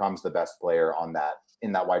Reed becomes the best player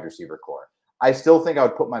in that wide receiver core. I still think I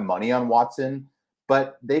would put my money on Watson,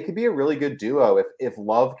 but they could be a really good duo if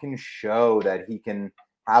Love can show that he can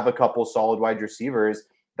have a couple solid wide receivers.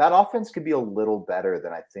 That offense could be a little better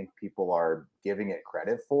than I think people are giving it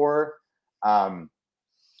credit for.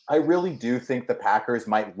 I really do think the Packers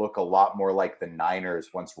might look a lot more like the Niners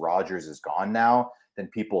once Rodgers is gone now than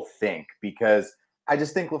people think, because I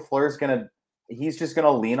just think LaFleur's he's just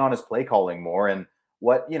gonna lean on his play calling more. And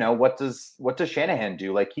what does Shanahan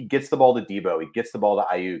do? Like, he gets the ball to Debo, he gets the ball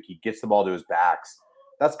to Ayuk, he gets the ball to his backs.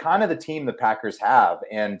 That's kind of the team the Packers have.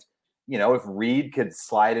 And if Reed could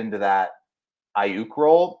slide into that Ayuk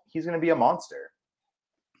role, he's going to be a monster.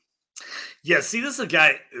 Yeah, see, this is a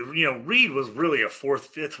guy, Reed was really a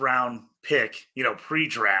 4th, 5th round pick,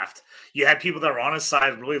 pre-draft. You had people that were on his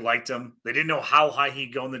side, really liked him. They didn't know how high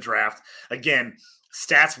he'd go in the draft. Again,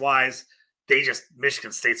 stats-wise,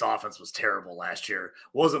 Michigan State's offense was terrible last year.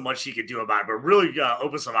 Wasn't much he could do about it, but really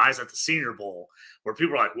opened some eyes at the Senior Bowl where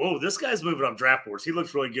people are like, whoa, this guy's moving up draft boards. He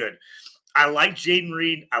looks really good. I like Jaden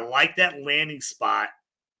Reed. I like that landing spot.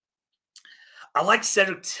 I like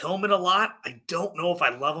Cedric Tillman a lot. I don't know if I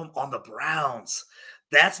love him on the Browns.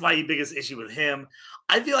 That's my biggest issue with him.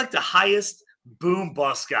 I feel like the highest boom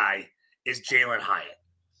bust guy is Jalen Hyatt.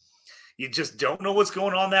 You just don't know what's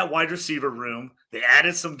going on in that wide receiver room. They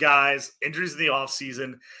added some guys, injuries in the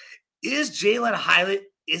offseason. Is Jalen Hyatt,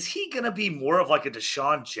 is he going to be more of like a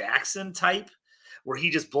Deshaun Jackson type where he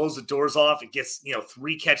just blows the doors off and gets,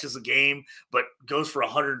 3 catches a game, but goes for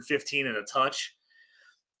 115 and a touch?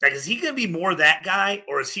 Like, is he going to be more that guy,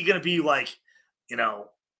 or is he going to be like,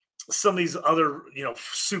 some of these other,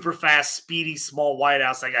 super fast, speedy, small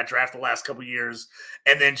wideouts that got drafted the last couple of years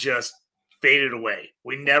and then just faded away?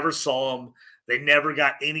 We never saw them. They never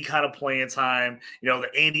got any kind of playing time. The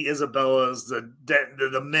Andy Isabellas,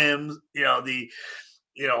 the Mims,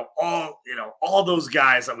 all those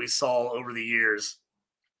guys that we saw over the years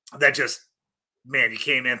that just, man, you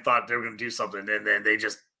came in, thought they were going to do something, and then they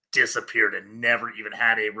just disappeared and never even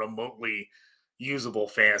had a remotely usable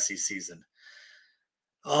fantasy season.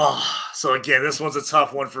 Oh, so again, this one's a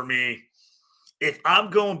tough one for me. If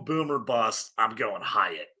I'm going boom or bust, I'm going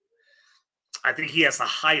Hyatt. I think he has the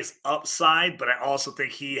highest upside, but I also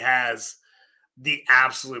think he has the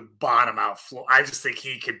absolute bottom out floor. I just think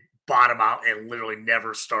he could bottom out and literally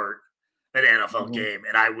never start an NFL game,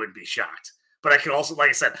 and I wouldn't be shocked. But I can also, like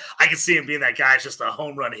I said, I can see him being that guy, just a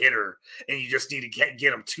home run hitter, and you just need to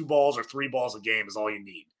get him 2 balls or 3 balls a game is all you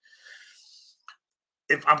need.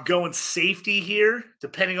 If I'm going safety here,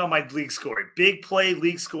 depending on my league scoring, big play,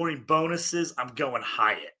 league scoring bonuses, I'm going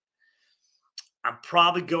Hyatt. I'm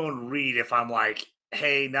probably going Reed if I'm like,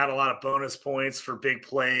 hey, not a lot of bonus points for big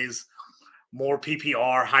plays, more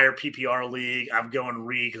PPR, higher PPR league. I'm going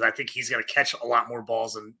Reed because I think he's going to catch a lot more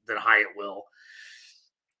balls than Hyatt will.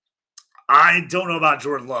 I don't know about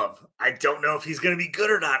Jordan Love. I don't know if he's going to be good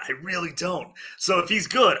or not. I really don't. So if he's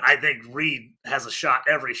good, I think Reed has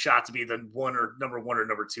every shot to be the number one or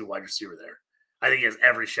number two wide receiver there. I think he has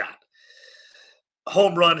every shot.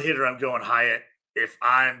 Home run hitter, I'm going Hyatt. If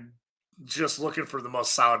I'm just looking for the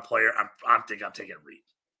most solid player, I'm taking Reed.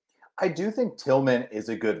 I do think Tillman is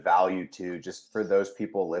a good value too, just for those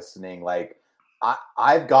people listening. Like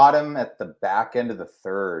I've got him at the back end of the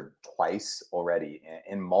third twice already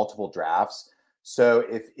in multiple drafts. So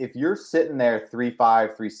if you're sitting there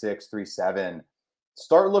 3.5, 3.6, 3.7,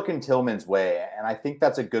 start looking Tillman's way. And I think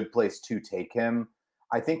that's a good place to take him.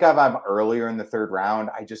 I think I'm earlier in the third round.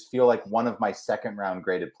 I just feel like one of my second round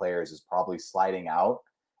graded players is probably sliding out,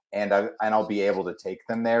 and I'll be able to take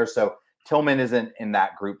them there. So Tillman isn't in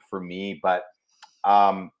that group for me, but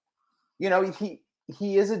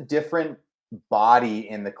he is a different body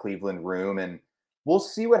in the Cleveland room, and we'll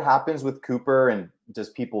see what happens with Cooper, and does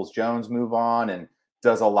Peoples-Jones move on, and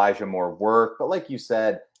does Elijah Moore work? But like you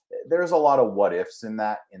said, there's a lot of what ifs in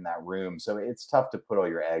that room, so it's tough to put all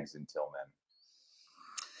your eggs in Tillman.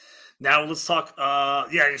 Now let's talk.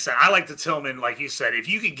 Like I said, I like the Tillman. Like you said, if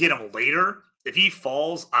you could get him later, if he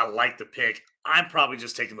falls, I like the pick. I'm probably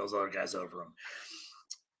just taking those other guys over him.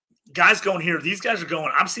 Guys going here, these guys are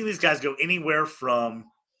going. I'm seeing these guys go anywhere from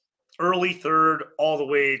early third all the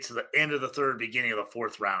way to the end of the third, beginning of the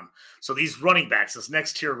fourth round. So these running backs, this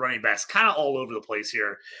next tier running backs, kind of all over the place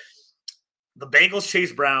here. The Bengals,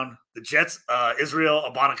 Chase Brown, the Jets,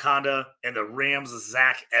 Israel Abanikanda, and the Rams,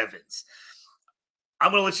 Zach Evans. I'm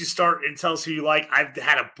going to let you start and tell us who you like. I've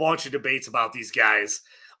had a bunch of debates about these guys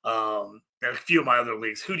and a few of my other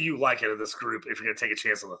leagues. Who do you like out of this group if you're going to take a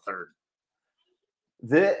chance on the third?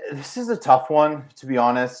 This is a tough one, to be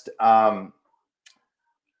honest. I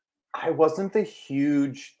wasn't the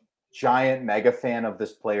huge, giant mega fan of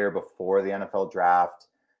this player before the NFL draft,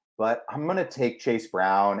 but I'm going to take Chase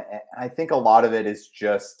Brown. And I think a lot of it is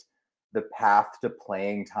just the path to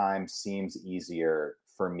playing time seems easier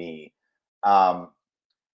for me.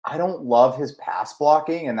 I don't love his pass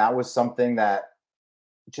blocking, and that was something that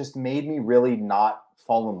just made me really not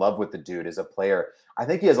fall in love with the dude as a player. I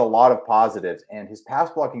think he has a lot of positives, and his pass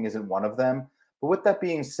blocking isn't one of them. But with that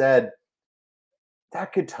being said,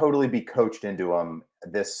 that could totally be coached into him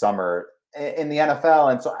this summer in the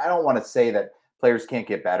NFL. And so I don't want to say that players can't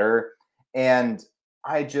get better. And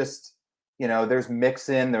I just, there's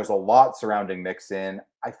Mixon. There's a lot surrounding Mixon.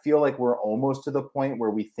 I feel like we're almost to the point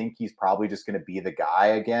where we think he's probably just going to be the guy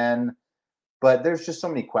again. But there's just so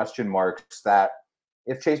many question marks that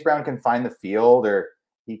if Chase Brown can find the field, or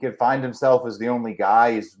he could find himself as the only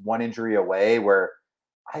guy, he's one injury away, where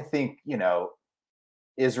I think,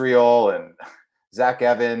 Israel and Zach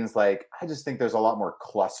Evans, I just think there's a lot more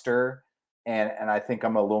cluster. And I think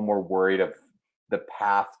I'm a little more worried of the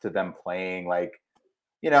path to them playing.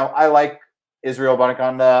 I like Israel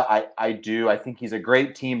Abanikanda. I do. I think he's a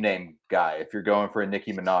great team name guy if you're going for a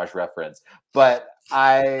Nicki Minaj reference. But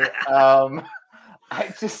I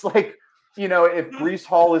just if Breece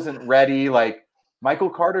Hall isn't ready, Michael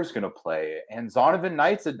Carter's going to play, and Zonovan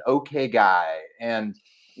Knight's an okay guy. And,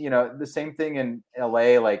 the same thing in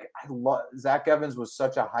LA. Zach Evans was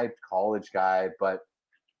such a hyped college guy, but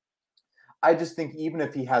I just think even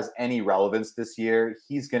if he has any relevance this year,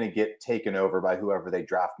 he's going to get taken over by whoever they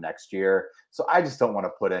draft next year. So I just don't want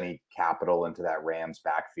to put any capital into that Rams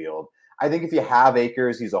backfield. I think if you have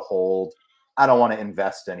Akers, he's a hold. I don't want to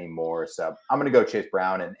invest anymore. So I'm going to go Chase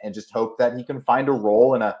Brown and just hope that he can find a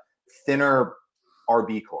role in a thinner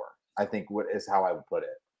RB core, I think is how I would put it.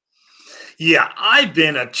 Yeah, I've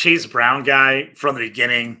been a Chase Brown guy from the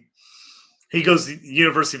beginning. He goes to the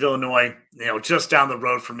University of Illinois, just down the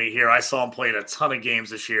road from me here. I saw him playing a ton of games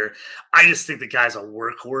this year. I just think the guy's a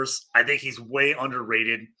workhorse. I think he's way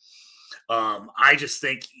underrated. I just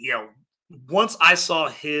think, once I saw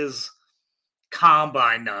his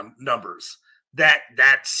combine numbers, that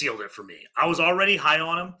sealed it for me. I was already high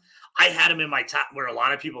on him. I had him in my top, where a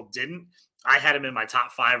lot of people didn't. I had him in my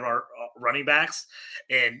top 5 running backs,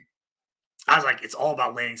 and I was like, it's all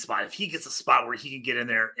about landing spot. If he gets a spot where he can get in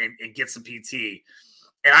there and get some PT,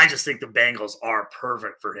 and I just think the Bengals are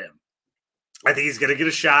perfect for him. I think he's going to get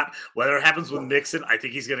a shot. Whether it happens with Mixon, I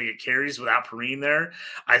think he's going to get carries without Perine there.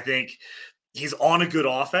 I think he's on a good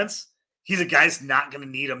offense. He's a guy who's not going to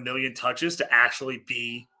need a million touches to actually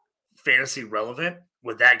be fantasy relevant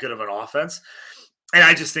with that good of an offense. And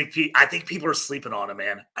I just think people are sleeping on him,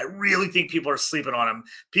 man. I really think people are sleeping on him.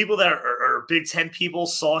 People that are Big Ten people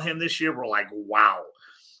saw him this year were like, wow.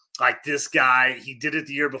 This guy, he did it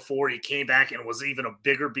the year before. He came back and was even a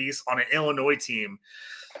bigger beast on an Illinois team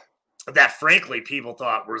that, frankly, people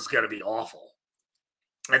thought was going to be awful.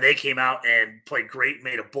 And they came out and played great,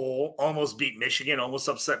 made a bowl, almost beat Michigan, almost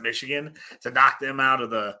upset Michigan to knock them out of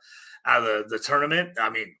the tournament. I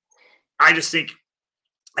mean, I just think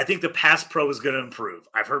I think the pass pro is going to improve.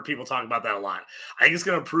 I've heard people talk about that a lot. I think it's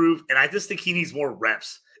going to improve, and I just think he needs more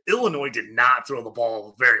reps. Illinois did not throw the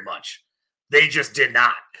ball very much. They just did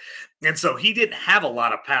not. And so he didn't have a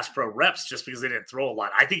lot of pass pro reps just because they didn't throw a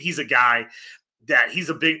lot. I think he's a guy that he's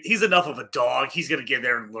enough of a dog. He's going to get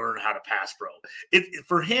there and learn how to pass pro.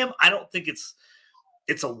 For him, I don't think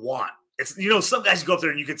it's a want. It's, some guys go up there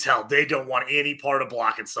and you can tell they don't want any part of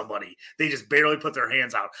blocking somebody. They just barely put their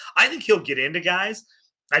hands out. I think he'll get into guys.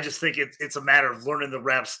 I just think it's a matter of learning the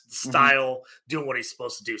reps, the style, doing what he's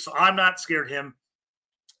supposed to do. So I'm not scared of him.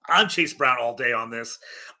 I'm Chase Brown all day on this.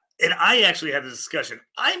 And I actually had the discussion.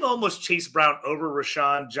 I'm almost Chase Brown over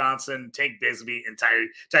Rashawn Johnson, Tank Bigsby, and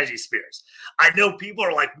Tyjae Spears. I know people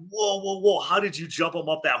are like, whoa. How did you jump him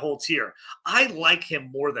up that whole tier? I like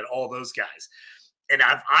him more than all those guys. And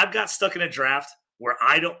I've got stuck in a draft where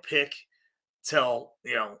I don't pick till,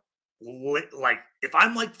 like if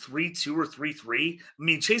I'm like 3-2 or 3-3, I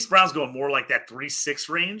mean, Chase Brown's going more like that 3-6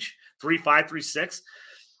 range, 3-5, 3-6.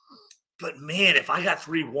 But man, if I got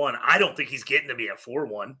 3-1, I don't think he's getting to me at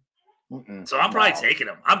 4-1. So I'm probably taking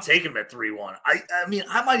him. I'm taking him at 3-1. I mean,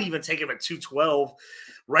 I might even take him at 2-12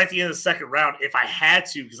 right at the end of the second round if I had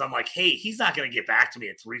to, because I'm like, hey, he's not going to get back to me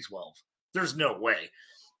at 3-12. There's no way.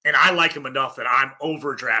 And I like him enough that I'm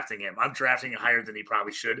overdrafting him. I'm drafting him higher than he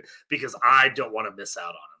probably should because I don't want to miss out on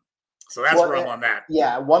him. So that's where I'm on that.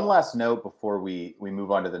 Yeah, one last note before we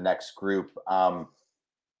move on to the next group.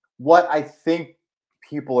 What I think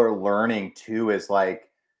people are learning too is like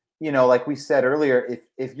we said earlier,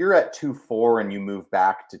 if you're at 2-4 and you move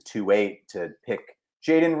back to 2-8 to pick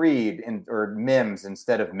Jaden Reed or Mims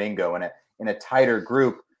instead of Mingo in a tighter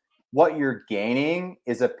group, what you're gaining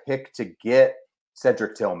is a pick to get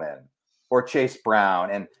Cedric Tillman or Chase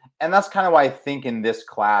Brown. And that's kind of why I think in this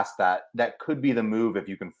class that could be the move if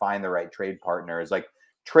you can find the right trade partner is like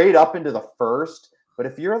trade up into the first. But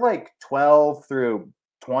if you're like 12 through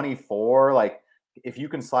 24, like if you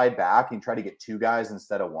can slide back and try to get two guys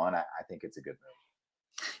instead of one, I think it's a good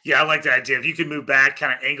move. Yeah, I like the idea. If you can move back,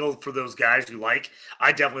 kind of angle for those guys you like,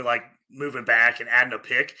 I definitely like moving back and adding a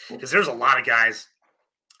pick because there's a lot of guys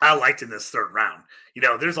I liked in this third round.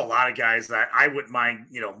 There's a lot of guys that I wouldn't mind,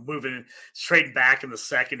 moving, trading back in the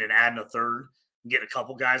second and adding a third and getting a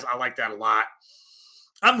couple guys. I like that a lot.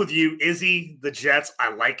 I'm with you. Izzy, the Jets,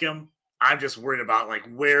 I like him. I'm just worried about, like,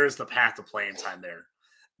 where's the path to playing time there?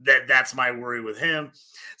 That's my worry with him.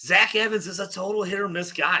 Zach Evans is a total hit or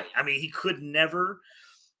miss guy. I mean, he could never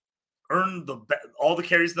earn all the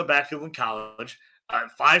carries in the backfield in college.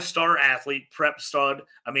 5-star athlete, prep stud.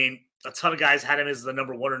 I mean, a ton of guys had him as the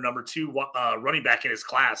number 1 or number 2 running back in his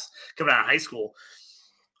class coming out of high school.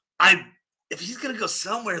 If he's going to go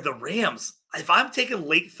somewhere, the Rams, if I'm taking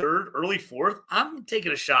late third, early fourth, I'm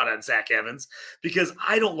taking a shot at Zach Evans because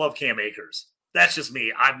I don't love Cam Akers. That's just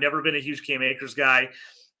me. I've never been a huge Cam Akers guy.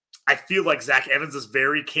 I feel like Zach Evans is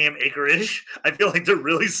very Cam Akers-ish. I feel like they're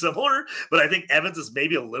really similar, but I think Evans is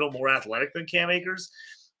maybe a little more athletic than Cam Akers.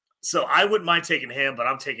 So I wouldn't mind taking him, but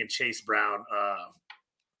I'm taking Chase Brown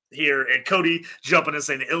here. And Cody jumping and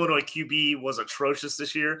saying the Illinois QB was atrocious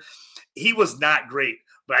this year. He was not great.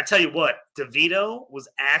 But I tell you what, DeVito was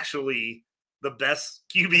actually the best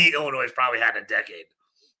QB Illinois has probably had in a decade.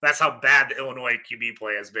 That's how bad the Illinois QB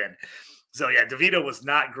play has been. So, yeah, DeVito was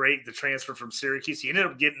not great, the transfer from Syracuse. He ended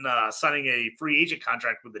up signing a free agent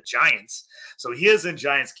contract with the Giants. So he is in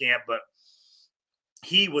Giants camp, but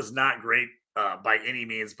he was not great by any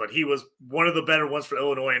means. But he was one of the better ones for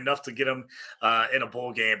Illinois, enough to get him in a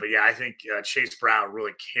bowl game. But, yeah, I think Chase Brown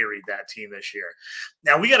really carried that team this year.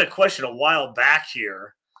 Now, we got a question a while back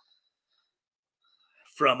here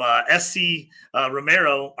from SC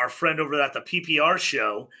Romero, our friend over at the PPR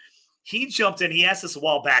show. He jumped in. He asked us a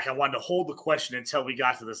while back. I wanted to hold the question until we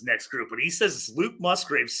got to this next group. But he says, is Luke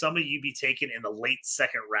Musgrave somebody you'd be taking in the late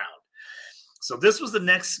second round? So this was the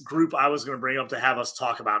next group I was going to bring up to have us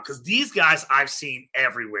talk about because these guys I've seen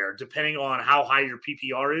everywhere, depending on how high your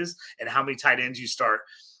PPR is and how many tight ends you start.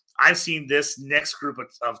 I've seen this next group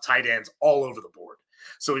of tight ends all over the board.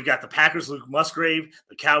 So we've got the Packers, Luke Musgrave,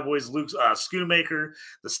 the Cowboys, Luke Schoonmaker,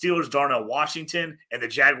 the Steelers, Darnell Washington, and the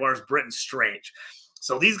Jaguars, Brenton Strange.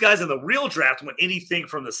 So these guys in the real draft went anything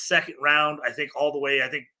from the second round, I think, all the way. I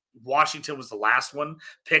think Washington was the last one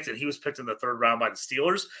picked, and he was picked in the third round by the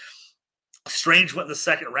Steelers. Strange went in the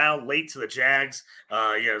second round, late to the Jags.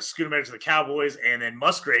 Schoonmaker to the Cowboys, and then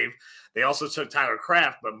Musgrave. They also took Tyler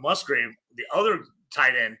Kraft, but Musgrave, the other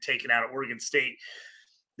tight end taken out of Oregon State.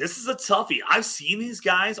 This is a toughie. I've seen these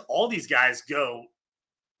guys, all these guys go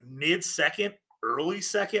mid-second, early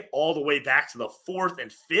second, all the way back to the fourth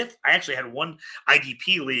and fifth. I actually had one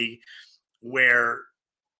IDP league where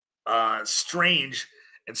Strange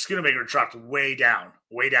and Schoonamaker dropped way down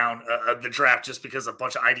the draft just because a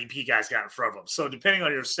bunch of IDP guys got in front of them. So depending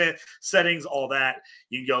on your settings, all that,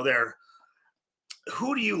 you can go there.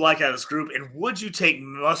 Who do you like out of this group, and would you take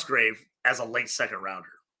Musgrave as a late second rounder?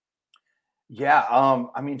 Yeah,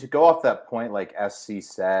 I mean, to go off that point, like SC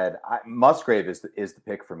said, Musgrave is the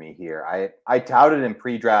pick for me here. I touted in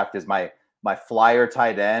pre-draft as my flyer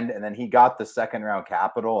tight end, and then he got the second round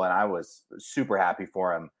capital, and I was super happy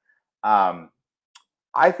for him.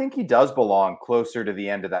 I think he does belong closer to the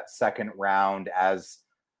end of that second round, as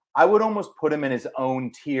I would almost put him in his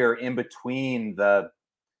own tier in between the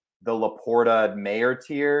Laporta Mayer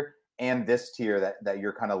tier and this tier that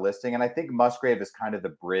you're kind of listing. And I think Musgrave is kind of the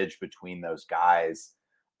bridge between those guys.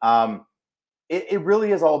 It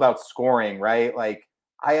really is all about scoring, right? Like,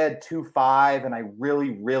 I had 2-5 and I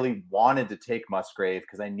really, really wanted to take Musgrave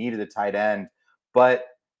because I needed a tight end. But,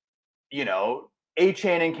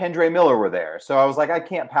 Achane and Kendre Miller were there. So I was like, I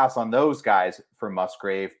can't pass on those guys for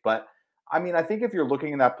Musgrave. But I mean, I think if you're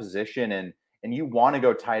looking in that position and you want to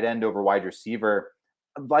go tight end over wide receiver,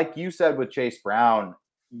 like you said with Chase Brown,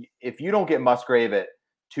 if you don't get Musgrave at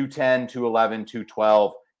 210, 211,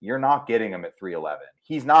 212, you're not getting him at 311.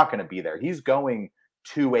 He's not going to be there. He's going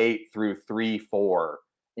 2.8 through 3.4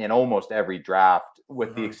 in almost every draft,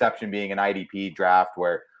 with the exception being an IDP draft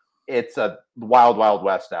where it's a wild, wild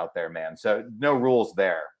west out there, man. So no rules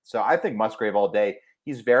there. So I think Musgrave all day.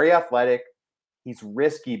 He's very athletic. He's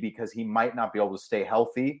risky because he might not be able to stay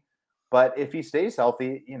healthy. But if he stays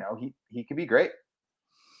healthy, he could be great.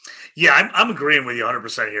 Yeah, I'm agreeing with you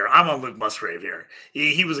 100% here. I'm on Luke Musgrave here.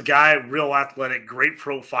 He was a guy, real athletic, great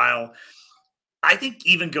profile. I think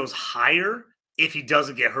even goes higher if he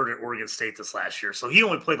doesn't get hurt at Oregon State this last year. So he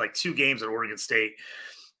only played like 2 games at Oregon State.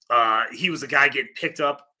 He was a guy getting picked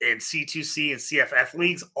up in C2C and CFF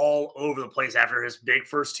leagues all over the place after his big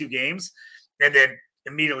first 2 games. And then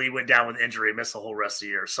immediately went down with injury, missed the whole rest of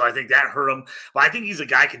the year. So I think that hurt him. But I think he's a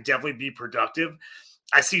guy who can definitely be productive.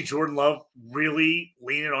 I see Jordan Love really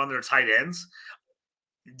leaning on their tight ends.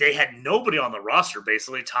 They had nobody on the roster,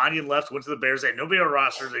 basically. Tanyan left, went to the Bears. They had nobody on the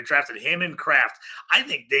roster. They drafted him and Kraft. I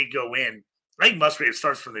think they go in. I think Musgrave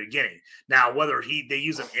starts from the beginning. Now, whether they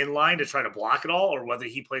use him in line to try to block it all or whether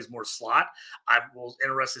he plays more slot, I'm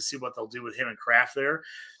interested to see what they'll do with him and Kraft there.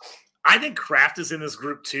 I think Kraft is in this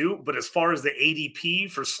group too, but as far as the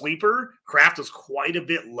ADP for sleeper, Kraft is quite a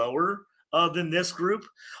bit lower than this group.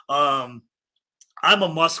 I'm a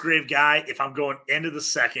Musgrave guy if I'm going into the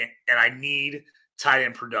second and I need tight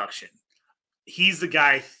end production. He's the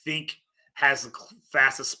guy I think has the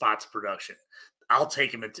fastest spot to production. I'll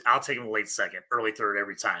take him late second, early third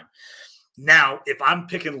every time. Now, if I'm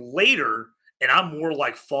picking later and I'm more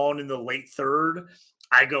like falling in the late third,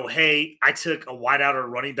 I go, hey, I took a wideout or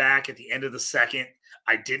running back at the end of the second.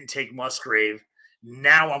 I didn't take Musgrave.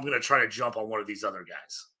 Now I'm going to try to jump on one of these other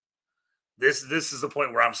guys. This is the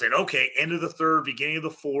point where I'm saying, okay, end of the third, beginning of the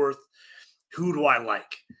fourth, who do I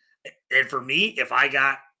like? And for me, if I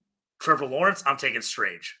got Trevor Lawrence, I'm taking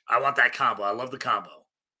Strange. I want that combo. I love the combo.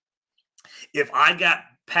 If I got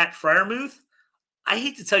Pat Freiermuth, I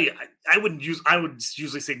hate to tell you, I would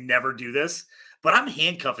usually say never do this, but I'm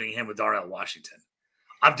handcuffing him with Darnell Washington.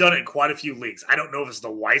 I've done it in quite a few leagues. I don't know if it's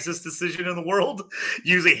the wisest decision in the world.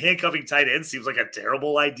 Usually handcuffing tight ends seems like a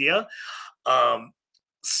terrible idea.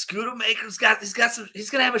 Schoonamaker's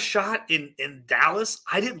he's gonna have a shot in Dallas.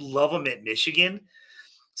 I didn't love him at Michigan.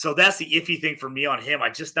 So that's the iffy thing for me on him.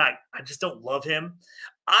 I just don't love him.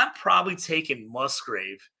 I'm probably taking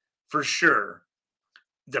Musgrave for sure,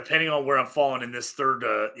 depending on where I'm falling in this third,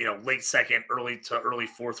 late second, early to early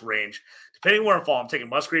fourth range. Depending on where I'm falling, I'm taking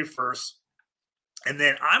Musgrave first. And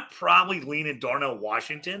then I'm probably leaning Darnell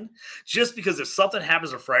Washington just because if something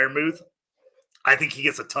happens to Freiermuth, I think he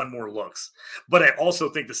gets a ton more looks. But I also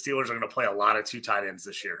think the Steelers are going to play a lot of 2 tight ends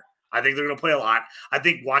this year. I think they're going to play a lot. I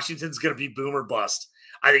think Washington's going to be boom or bust.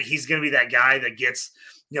 I think he's going to be that guy that gets,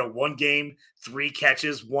 one game, 3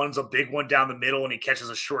 catches. One's a big one down the middle, and he catches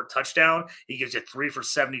a short touchdown. He gives you 3 for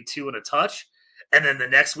 72 and a touch. And then the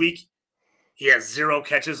next week, he has 0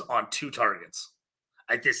 catches on 2 targets.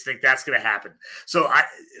 I just think that's going to happen. So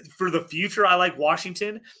for the future, I like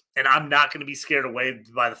Washington, and I'm not going to be scared away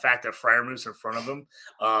by the fact that Freiermuth's in front of him.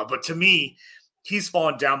 But to me, he's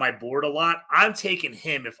fallen down my board a lot. I'm taking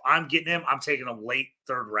him. If I'm getting him, I'm taking him late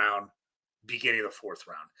third round, beginning of the fourth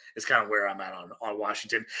round. It's kind of where I'm at on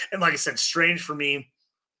Washington. And like I said, Strange for me.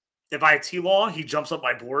 If I have T-Law, he jumps up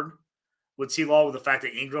my board with T-Law with the fact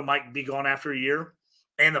that Ingram might be gone after a year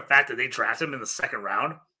and the fact that they drafted him in the second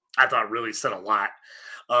round. I thought really said a lot.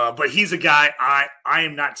 But he's a guy I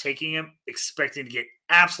am not taking him expecting to get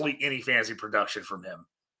absolutely any fantasy production from him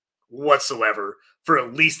whatsoever for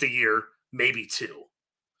at least a year, maybe two.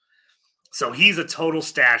 So he's a total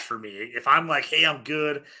stash for me. If I'm like, hey, I'm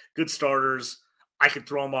good starters, I could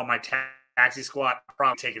throw him on my taxi squad. I'm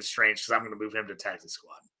probably taking Strange because I'm going to move him to taxi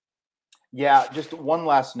squad. Yeah, just one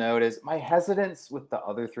last note is my hesitance with the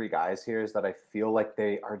other three guys here is that I feel like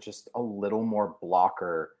they are just a little more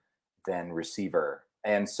blocker than receiver.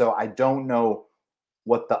 And so I don't know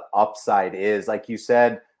what the upside is. Like you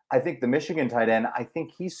said, I think the Michigan tight end, I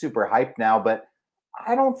think he's super hyped now, but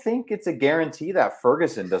I don't think it's a guarantee that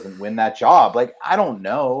Ferguson doesn't win that job. Like, I don't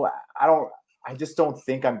know. I just don't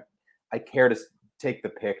think I care to take the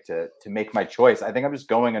pick to make my choice. I think I'm just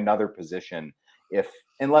going another position.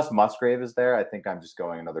 Unless Musgrave is there, I think I'm just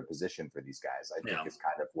going another position for these guys. I think is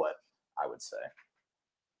kind of what I would say.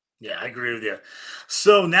 Yeah, I agree with you.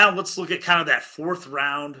 So now let's look at kind of that fourth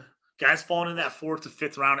round. Guys falling in that fourth to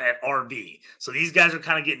fifth round at RB. So these guys are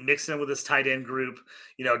kind of getting mixed in with this tight end group,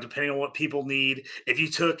 depending on what people need. If you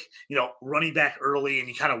took, running back early and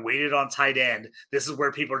you kind of waited on tight end, this is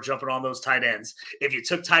where people are jumping on those tight ends. If you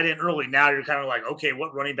took tight end early, now you're kind of like, okay,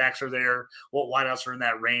 what running backs are there? What wideouts are in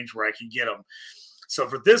that range where I can get them? So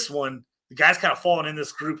for this one, the guys kind of falling in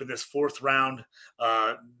this group in this fourth round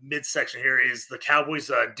midsection here is the Cowboys'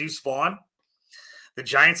 Deuce Vaughn, the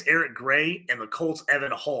Giants' Eric Gray, and the Colts'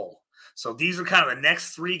 Evan Hull. So these are kind of the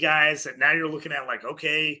next three guys that now you're looking at like,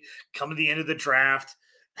 okay, coming to the end of the draft,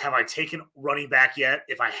 have I taken running back yet?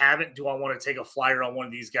 If I haven't, do I want to take a flyer on one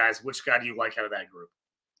of these guys? Which guy do you like out of that group?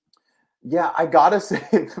 Yeah, I got to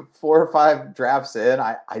say 4 or 5 drafts in,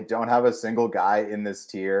 I don't have a single guy in this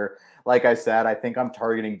tier. Like I said, I think I'm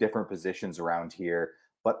targeting different positions around here.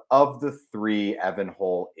 But of the 3, Evan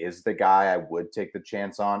Hull is the guy I would take the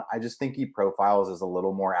chance on. I just think he profiles as a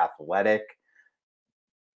little more athletic.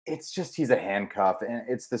 It's just he's a handcuff. And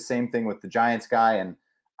it's the same thing with the Giants guy. And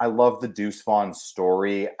I love the Deuce Vaughn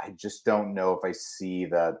story. I just don't know if I see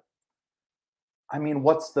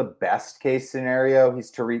what's the best case scenario?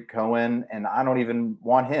 He's Tariq Cohen, and I don't even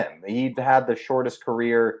want him. He had the shortest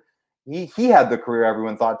career. He had the career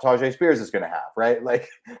everyone thought Tajay Spears is going to have, right? Like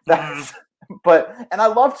that's. And I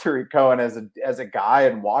love Tariq Cohen as a guy,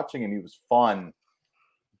 and watching him, he was fun.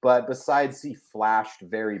 But besides, he flashed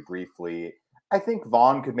very briefly. I think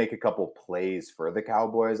Vaughn could make a couple plays for the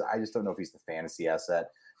Cowboys. I just don't know if he's the fantasy asset.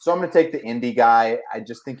 So I'm going to take the Indy guy. I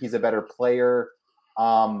just think he's a better player.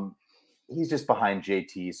 He's just behind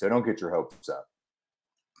JT, so don't get your hopes up.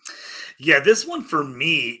 Yeah, this one for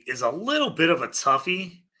me is a little bit of a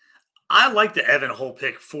toughie. I like the Evan Hull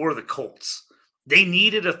pick for the Colts. They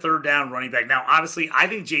needed a third down running back. Now, obviously, I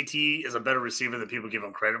think JT is a better receiver than people give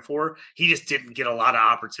him credit for. He just didn't get a lot of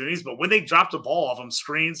opportunities. But when they dropped the ball off him,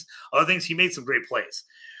 screens, other things, he made some great plays.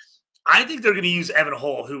 I think they're going to use Evan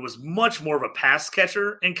Hull, who was much more of a pass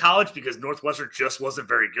catcher in college because Northwestern just wasn't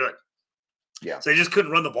very good. Yeah. So they just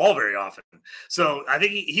couldn't run the ball very often. So I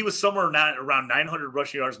think he was somewhere around 900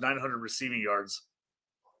 rushing yards, 900 receiving yards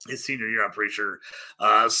his senior year, I'm pretty sure.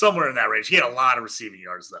 Somewhere in that range. He had a lot of receiving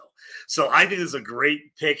yards, though. So I think this is a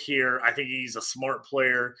great pick here. I think he's a smart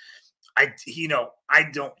player. I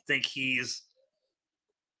don't think he's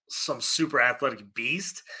some super athletic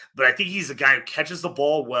beast, but I think he's a guy who catches the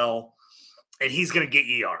ball well. And he's going to get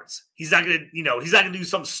you yards. He's not going to, he's not going to do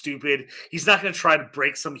something stupid. He's not going to try to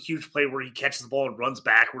break some huge play where he catches the ball and runs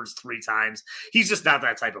backwards 3 times. He's just not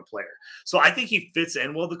that type of player. So I think he fits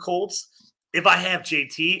in well the Colts. If I have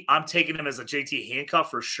JT, I'm taking him as a JT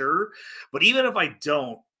handcuff for sure. But even if I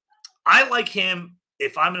don't, I like him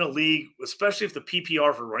if I'm in a league, especially if the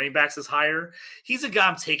PPR for running backs is higher. He's a guy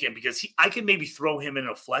I'm taking because I can maybe throw him in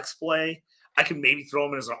a flex play. I can maybe throw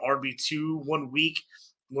him as an RB2 1 week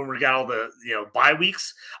when we got all the bye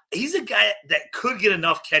weeks. He's a guy that could get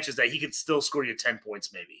enough catches that he could still score you 10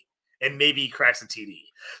 points maybe, and maybe he cracks a TD.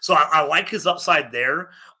 So I like his upside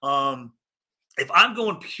there. If I'm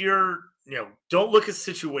going pure, don't look at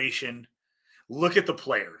situation, look at the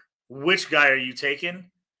player. Which guy are you taking?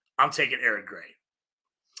 I'm taking Eric Gray.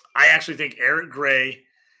 I actually think Eric Gray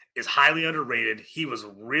is highly underrated. He was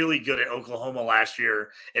really good at Oklahoma last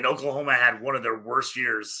year, and Oklahoma had one of their worst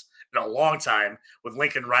years in a long time with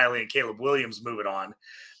Lincoln Riley and Caleb Williams moving on.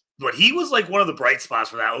 But he was like one of the bright spots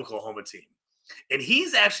for that Oklahoma team. And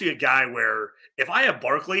he's actually a guy where if I have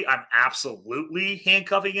Barkley, I'm absolutely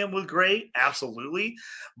handcuffing him with Gray. Absolutely.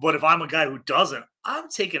 But if I'm a guy who doesn't, I'm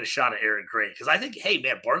taking a shot at Eric Gray because I think, hey,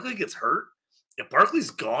 man, Barkley gets hurt. If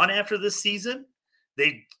Barkley's gone after this season,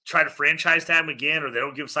 they try to franchise tag him again or they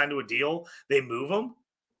don't give him signed to a deal, they move him.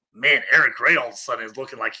 Man, Eric Gray all of a sudden is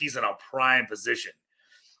looking like he's in a prime position.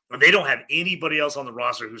 And they don't have anybody else on the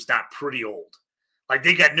roster who's not pretty old. Like,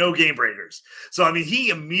 they got no game breakers. So, I mean, he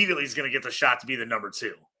immediately is going to get the shot to be the number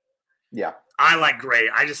 2. Yeah. I like Gray.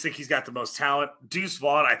 I just think he's got the most talent. Deuce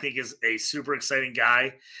Vaughn, I think, is a super exciting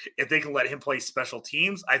guy. If they can let him play special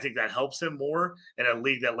teams, I think that helps him more in a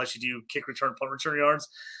league that lets you do kick return, punt return yards.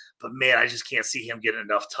 But, man, I just can't see him getting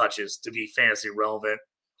enough touches to be fantasy relevant.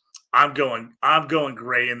 I'm going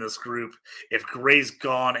Gray in this group. If Gray's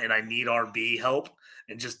gone and I need RB help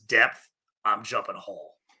and just depth, I'm jumping Hall.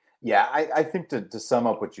 Yeah, I think to sum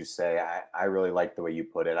up what you say, I really like the way you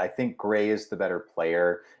put it. I think Gray is the better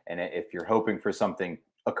player. And if you're hoping for something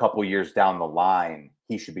a couple years down the line,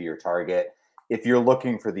 he should be your target. If you're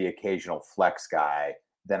looking for the occasional flex guy,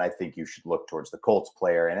 then I think you should look towards the Colts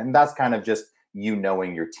player. And that's kind of just you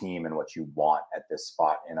knowing your team and what you want at this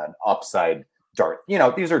spot in an upside dart.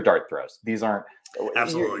 These are dart throws. These aren't –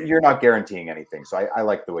 Absolutely. You're not guaranteeing anything. So I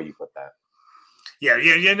like the way you put that. Yeah.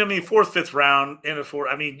 I mean, 4th, 5th round in a 4.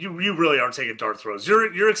 I mean, you really aren't taking dart throws.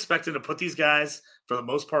 You're expecting to put these guys for the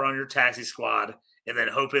most part on your taxi squad, and then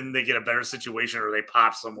hoping they get a better situation or they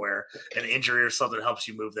pop somewhere, an injury or something helps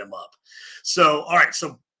you move them up. So, all right.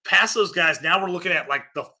 So past those guys, now we're looking at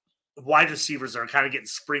like the wide receivers that are kind of getting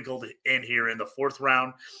sprinkled in here in the 4th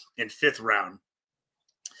round and 5th round.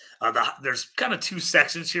 There's kind of 2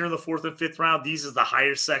 sections here in the 4th and 5th round. These is the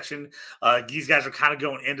higher section. These guys are kind of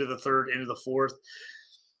going into the 3rd, into the 4th.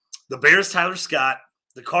 The Bears, Tyler Scott.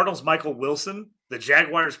 The Cardinals, Michael Wilson. The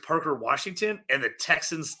Jaguars, Parker Washington. And the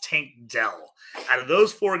Texans, Tank Dell. Out of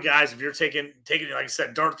those 4 guys, if you're taking, like I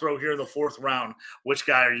said, dart throw here in the 4th round, which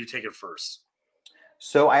guy are you taking first?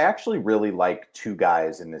 So I actually really like 2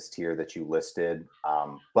 guys in this tier that you listed,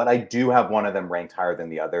 but I do have one of them ranked higher than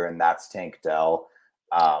the other, and that's Tank Dell.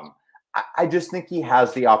 I just think he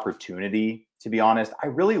has the opportunity, to be honest. I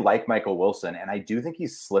really like Michael Wilson, and I do think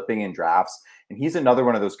he's slipping in drafts. And he's another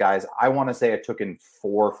one of those guys. I want to say I took in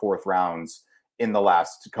 4 4th rounds in the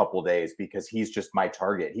last couple of days because he's just my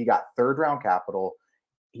target. He got 3rd round capital.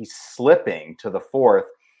 He's slipping to the 4th.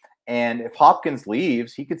 And if Hopkins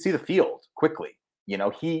leaves, he could see the field quickly.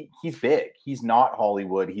 He's big. He's not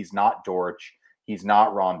Hollywood. He's not Dortch. He's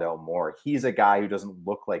not Rondell Moore. He's a guy who doesn't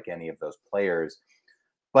look like any of those players.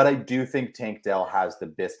 But I do think Tank Dell has the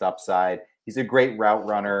best upside. He's a great route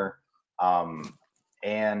runner.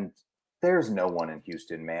 And there's no one in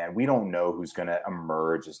Houston, man. We don't know who's going to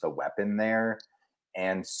emerge as the weapon there.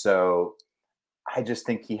 And so I just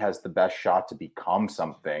think he has the best shot to become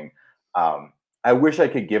something. I wish I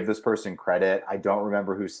could give this person credit. I don't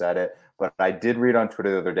remember who said it, but I did read on Twitter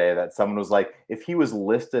the other day that someone was like, if he was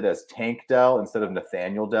listed as Tank Dell instead of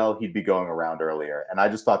Nathaniel Dell, he'd be going around earlier. And I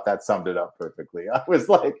just thought that summed it up perfectly. I was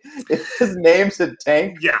like, if his name said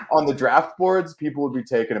Tank on the draft boards, people would be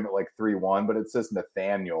taking him at like 3-1, but it says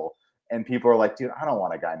Nathaniel. And people are like, dude, I don't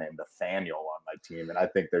want a guy named Nathaniel on my team. And I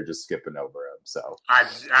think they're just skipping over him. So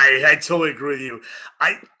I totally agree with you.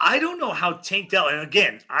 I don't know how Tank Dell, and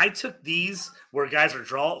again, I took these where guys are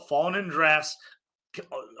falling in drafts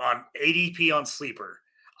on ADP on Sleeper.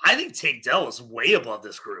 I think Tank Dell is way above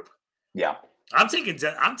this group. Yeah. I'm taking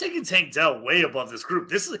Tank Dell way above this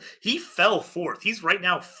group. He fell 4th. He's right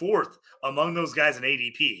now 4th among those guys in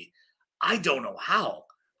ADP. I don't know how.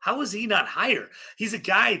 How is he not higher? He's a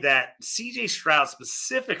guy that CJ Stroud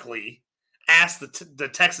specifically asked the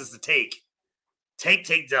Texans to take Tank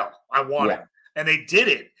Dell. I want him. And they did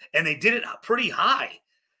it. And they did it pretty high.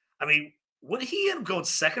 I mean, would he end up going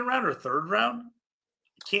 2nd round or 3rd round?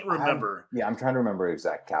 I can't remember. I'm trying to remember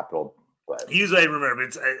exact capital. But usually I remember.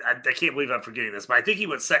 I can't believe I'm forgetting this, but I think he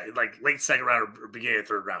went late 2nd round or beginning of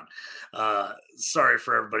 3rd round. Sorry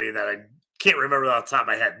for everybody that I can't remember that off the top of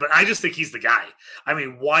my head, but I just think he's the guy. I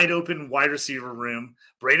mean, wide open wide receiver room.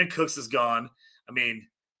 Brandon Cooks is gone. I mean,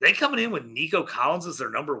 they coming in with Nico Collins as their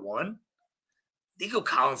number 1. Nico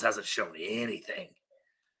Collins hasn't shown anything.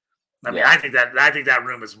 I mean, I think that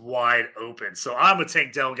room is wide open. So I'm a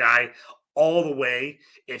Tank Dell guy all the way.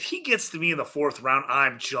 If he gets to me in the 4th round,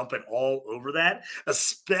 I'm jumping all over that,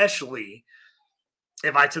 especially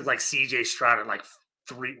if I took like CJ Stroud at like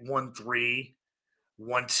 1-3,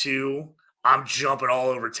 1-2. I'm jumping all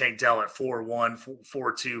over Tank Dell at 4-1,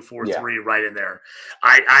 4-2, 4-3, right in there.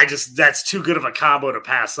 I just, that's too good of a combo to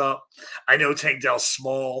pass up. I know Tank Dell's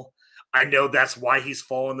small. I know that's why he's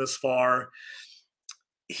fallen this far.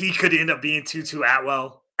 He could end up being Tutu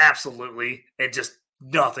Atwell, absolutely, and just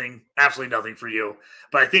absolutely nothing for you.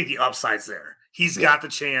 But I think the upside's there. He's got the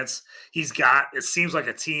chance. It seems like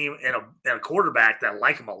a team and a quarterback that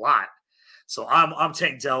like him a lot. So I'm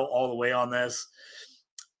Tank Dell all the way on this.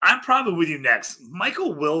 I'm probably with you next.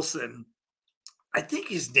 Michael Wilson, I think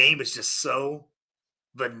his name is just so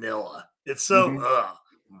vanilla. It's so,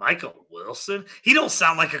 Michael Wilson? He don't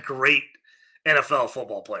sound like a great NFL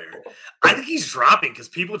football player. I think he's dropping because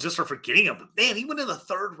people just are forgetting him. But man, he went in the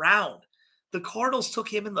third round. The Cardinals took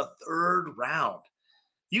him in the third round.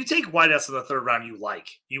 You take Whitehouse in the third round, you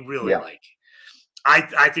really like.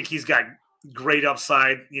 I think he's got great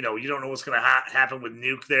upside. You don't know what's going to happen with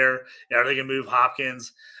Nuke there. Are they going to move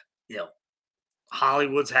Hopkins?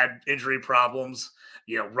 Hollywood's had injury problems.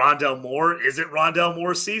 Rondell Moore, is it Rondell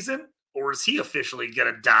Moore's season? Or is he officially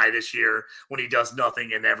going to die this year when he does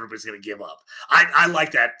nothing and everybody's going to give up? I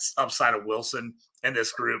like that upside of Wilson in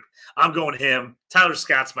this group. I'm going him. Tyler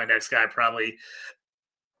Scott's my next guy, probably.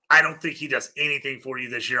 I don't think he does anything for you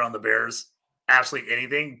this year on the Bears. Absolutely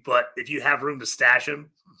anything. But if you have room to stash him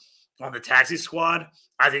on the taxi squad,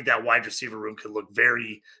 I think that wide receiver room could look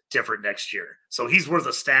very different next year. So he's worth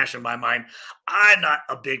a stash in my mind. I'm not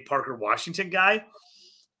a big Parker Washington guy.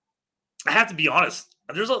 I have to be honest.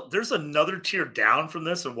 There's another tier down from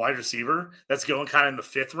this, a wide receiver that's going kind of in the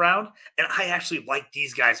fifth round. And I actually like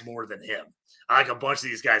these guys more than him. I like a bunch of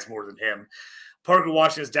these guys more than him. Parker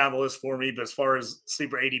Washington is down the list for me, but as far as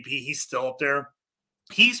sleeper ADP, he's still up there.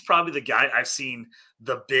 He's probably the guy I've seen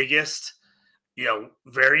the biggest,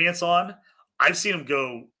 variance on. I've seen him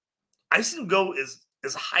go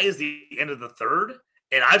as high as the end of the third,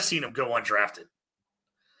 and I've seen him go undrafted.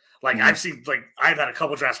 I've had a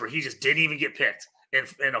couple drafts where he just didn't even get picked in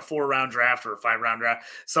a 4-round draft or a 5-round draft.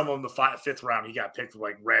 Some of them the fifth round he got picked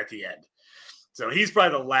right at the end. So he's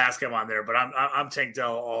probably the last guy on there, but I'm Tank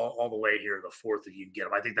Dell all the way here, the fourth that you can get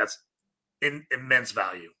him. I think that's immense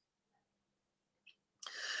value.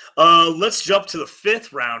 Let's jump to the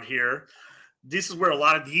fifth round here. This is where a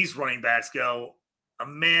lot of these running backs go. A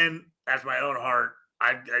man after my own heart.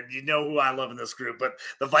 You know who I love in this group, but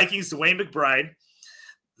the Vikings, Dwayne McBride,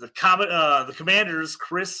 the Commanders,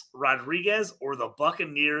 Chris Rodriguez, or the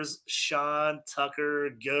Buccaneers, Sean Tucker.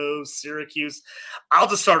 Go Syracuse. I'll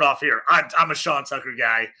just start off here. I'm a Sean Tucker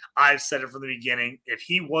guy. I've said it from the beginning. If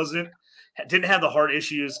he didn't have the heart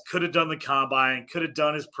issues, could have done the combine, could have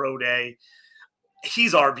done his pro day,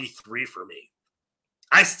 he's RB3 for me.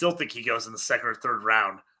 I still think he goes in the second or third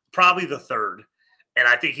round, probably the third. And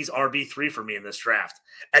I think he's RB3 for me in this draft.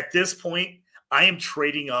 At this point, I am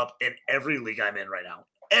trading up in every league I'm in right now.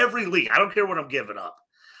 Every league. I don't care what I'm giving up.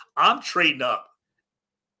 I'm trading up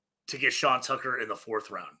to get Sean Tucker in the fourth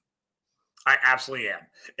round. I absolutely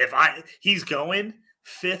am. He's going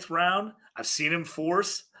fifth round. I've seen him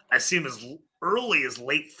force. I've seen him as early as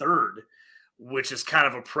late third, which is kind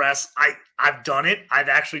of a press. I've done it. I've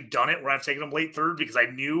actually done it where I've taken him late third because I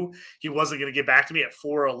knew he wasn't going to get back to me at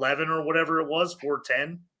 4:11 or whatever it was,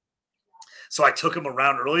 4:10. So I took him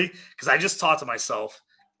around early because I just thought to myself,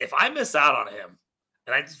 if I miss out on him,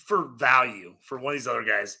 and for value for one of these other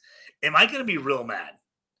guys, am I going to be real mad?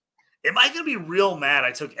 Am I going to be real mad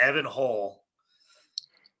I took Evan Hull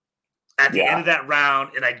at the end of that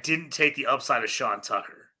round and I didn't take the upside of Sean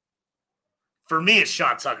Tucker? For me, it's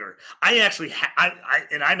Sean Tucker. I actually,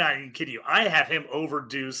 and I'm not even kidding you, I have him over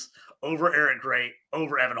Deuce, over Eric Gray,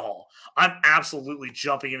 over Evan Hull. I'm absolutely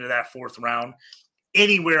jumping into that fourth round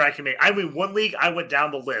anywhere I can make. One league, I went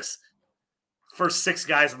down the list. First 6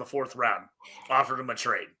 guys in the fourth round, offered him a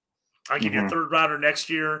trade. I'll give you a third rounder next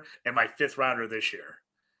year and my fifth rounder this year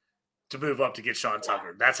to move up to get Sean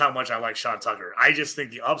Tucker. That's how much I like Sean Tucker. I just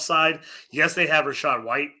think the upside, yes, they have Rachaad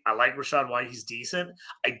White. I like Rachaad White. He's decent.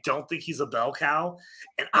 I don't think he's a bell cow.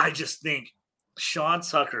 And I just think Sean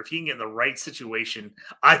Tucker, if he can get in the right situation,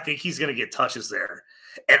 I think he's going to get touches there.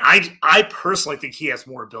 And I personally think he has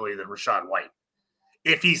more ability than Rachaad White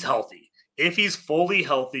if he's healthy. If he's fully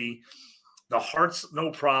healthy, the heart's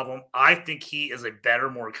no problem. I think he is a better,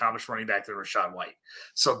 more accomplished running back than Rachaad White.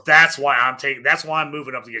 So that's why I'm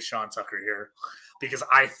moving up to get Sean Tucker here, because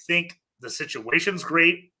I think the situation's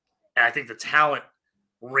great, and I think the talent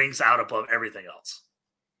rings out above everything else.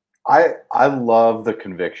 I love the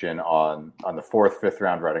conviction on the 4th, 5th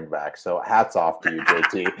round running back. So hats off to you,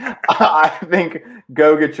 JT. I think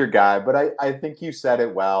go get your guy, but I think you said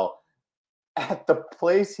it well. At the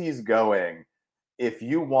place he's going, if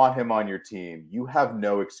you want him on your team, you have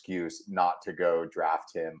no excuse not to go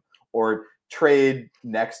draft him or trade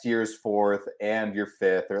next year's 4th and your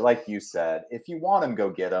 5th, or like you said, if you want him,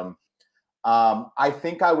 go get him. I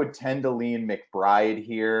think I would tend to lean McBride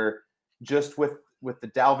here, just with the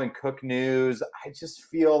Dalvin Cook news. I just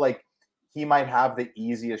feel like he might have the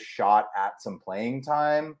easiest shot at some playing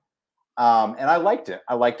time. And I liked it.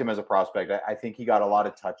 I liked him as a prospect. I think he got a lot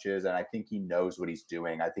of touches, and I think he knows what he's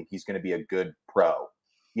doing. I think he's going to be a good pro.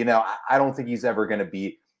 I don't think he's ever going to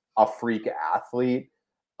be a freak athlete.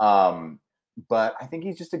 but I think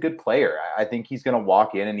he's just a good player. I think he's going to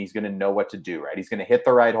walk in and he's going to know what to do, right? He's going to hit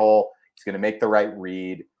the right hole. He's going to make the right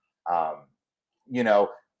read. Um, you know,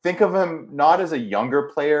 think of him not as a younger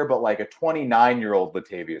player, but like a 29-year-old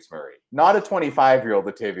Latavius Murray, not a 25-year-old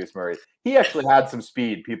Latavius Murray. He actually had some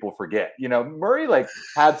speed. People forget, Murray like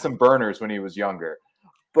had some burners when he was younger,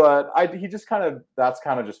 but he just that's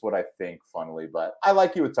kind of just what I think, funnily. But I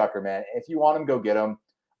like you with Tucker, man. If you want him, go get him.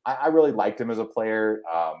 I really liked him as a player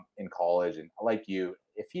in college, and like you,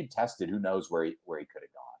 if he'd tested, who knows where he could have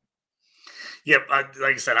gone. Yep,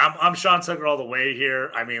 like I said, I'm Sean Tucker all the way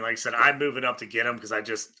here. I mean, like I said, I'm moving up to get him because I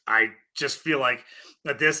just feel like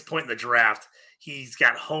at this point in the draft, he's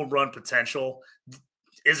got home run potential.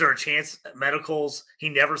 Is there a chance at medicals he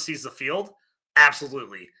never sees the field?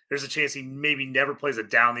 Absolutely. There's a chance he maybe never plays a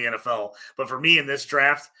down in the NFL. But for me in this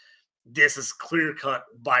draft, this is clear cut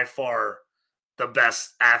by far the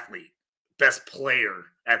best athlete, best player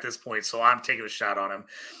at this point. So I'm taking a shot on him.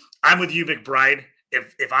 I'm with you, McBride.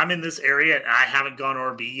 If I'm in this area and I haven't gone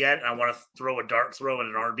RB yet, and I want to throw a dart throw in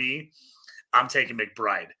an RB, I'm taking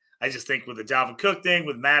McBride. I just think with the Dalvin Cook thing,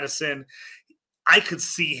 with Madison, I could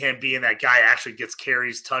see him being that guy actually gets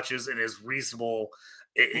carries, touches, and is reasonable.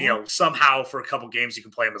 Somehow for a couple games you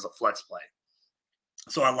can play him as a flex play.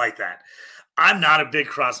 So I like that. I'm not a big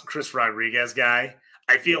Chris Rodriguez guy.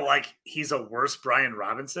 I feel like he's a worse Brian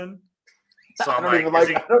Robinson. So I don't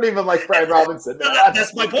even like Brian Robinson.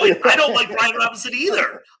 That's my point. I don't like Brian Robinson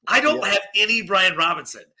either. I don't have any Brian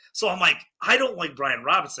Robinson. So I'm like, I don't like Brian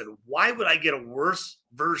Robinson. Why would I get a worse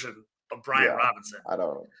version of Brian Robinson? I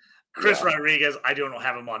don't. Chris Rodriguez, I don't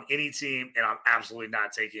have him on any team, and I'm absolutely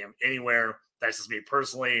not taking him anywhere. That's just me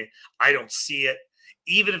personally. I don't see it.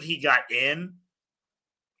 Even if he got in,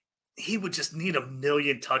 he would just need a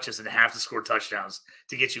million touches and have to score touchdowns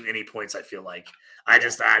to get you any points, I feel like. I'm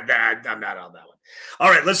not on that one. All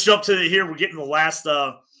right, let's jump to here. We're getting the last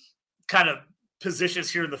kind of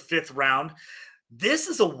positions here in the 5th round. This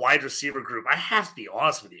is a wide receiver group. I have to be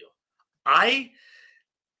honest with you.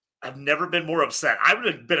 I've never been more upset.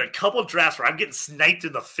 I've been a couple of drafts where I'm getting sniped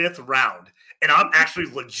in the 5th round, and I'm actually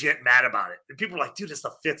legit mad about it. And people are like, dude, it's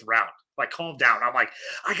the 5th round. Like, calm down. I'm like,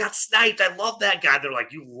 I got sniped. I love that guy. They're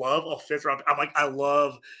like, you love a 5th round? I'm like, I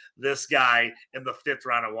love this guy in the 5th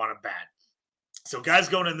round. I want him bad. So guys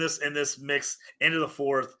going in this mix into the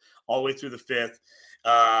 4th, all the way through the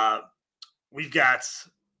 5th. We've got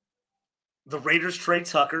the Raiders, Trey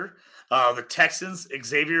Tucker, the Texans,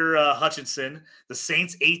 Xavier Hutchinson, the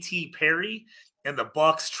Saints, A.T. Perry, and the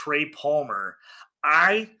Bucks, Trey Palmer.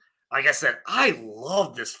 Like I said, I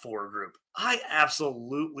love this 4 group. I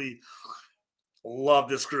absolutely love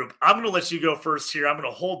this group. I'm going to let you go first here. I'm going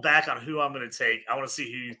to hold back on who I'm going to take. I want to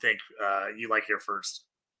see who you think you like here first.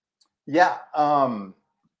 Yeah.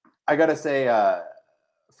 I got to say,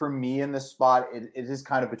 for me in this spot, it is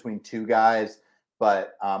kind of between 2 guys,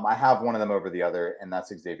 but I have one of them over the other, and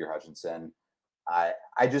that's Xavier Hutchinson. I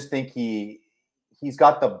just think he's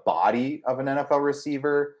got the body of an NFL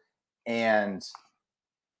receiver, and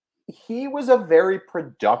he was a very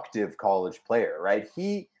productive college player, right?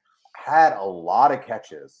 He had a lot of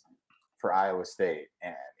catches for Iowa State,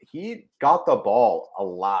 and he got the ball a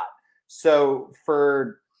lot. So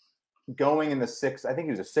for going in the 6th, I think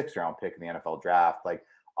he was a 6th round pick in the NFL draft. Like,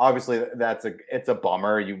 obviously it's a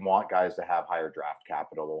bummer. You want guys to have higher draft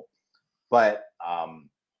capital, but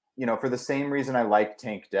for the same reason I like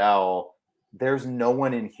Tank Dell, there's no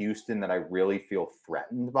one in Houston that I really feel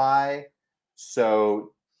threatened by.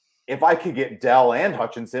 So if I could get Dell and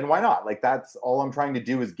Hutchinson, why not? Like, that's all I'm trying to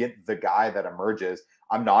do is get the guy that emerges.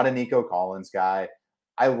 I'm not a Nico Collins guy.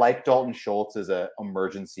 I like Dalton Schultz as an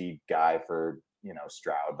emergency guy for,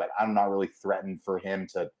 Stroud, but I'm not really threatened for him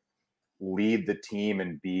to lead the team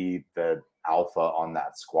and be the alpha on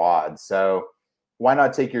that squad. So why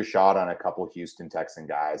not take your shot on a couple Houston Texan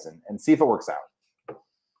guys and see if it works out?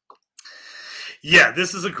 Yeah,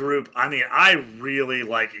 this is a group. I mean, I really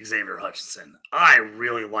like Xavier Hutchinson. I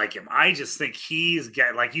really like him. I just think he's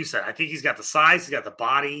got, like you said, I think he's got the size, he's got the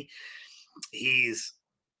body. He's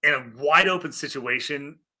in a wide open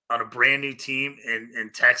situation on a brand new team in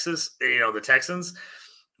Texas, the Texans.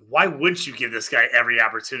 Why wouldn't you give this guy every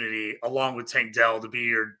opportunity along with Tank Dell to be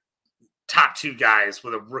your top 2 guys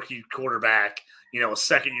with a rookie quarterback, a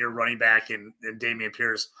 2nd-year running back in Dameon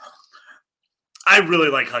Pierce? I really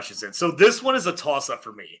like Hutchinson. So this one is a toss-up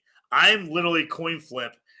for me. I'm literally coin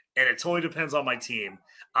flip, and it totally depends on my team.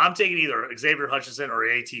 I'm taking either Xavier Hutchinson or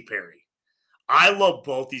A.T. Perry. I love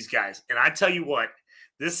both these guys. And I tell you what,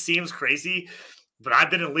 this seems crazy, but I've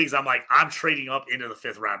been in leagues, I'm like, I'm trading up into the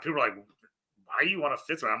 5th round. People are like, why do you want a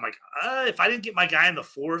 5th round? I'm like, if I didn't get my guy in the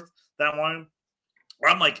 4th that I wanted,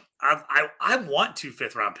 where I'm like, I want 2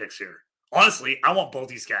 5th-round picks here. Honestly, I want both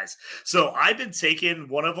these guys. So I've been taking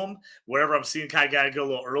one of them wherever I'm seeing kind of guy go a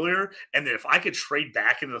little earlier. And then if I could trade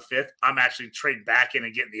back into the 5th, I'm actually trading back in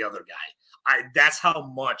and getting the other guy. That's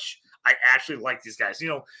how much I actually like these guys.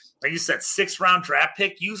 Like you said, 6th-round draft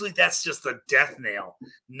pick. Usually that's just a death nail.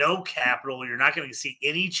 No capital. You're not going to see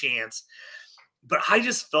any chance. But I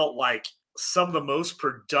just felt like some of the most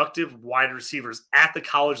productive wide receivers at the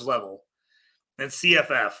college level and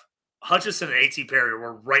CFF, Hutchinson and A.T. Perry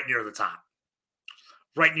were right near the top.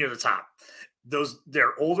 Right near the top.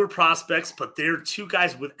 They're older prospects, but they're 2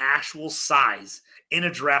 guys with actual size in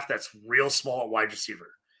a draft that's real small at wide receiver.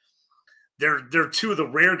 They're 2 of the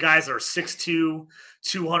rare guys that are 6'2",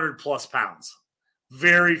 200 plus pounds.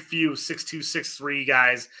 Very few 6'2", 6'3"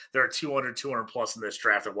 guys that are 200 plus in this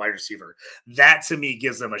draft at wide receiver. That to me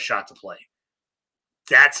gives them a shot to play.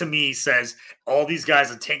 That to me says all these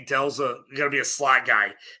guys, and Tank Dell's going to be a slot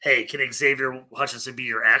guy. Hey, can Xavier Hutchinson be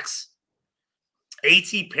your X?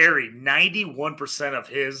 A.T. Perry, 91% of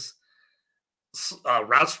his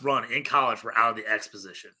routes run in college were out of the X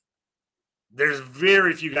position. There's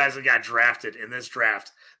very few guys that got drafted in this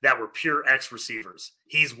draft that were pure X receivers.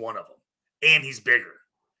 He's one of them, and he's bigger.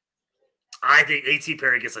 I think A.T.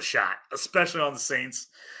 Perry gets a shot, especially on the Saints.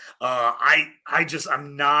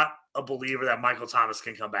 I'm not a believer that Michael Thomas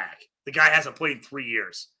can come back. The guy hasn't played in 3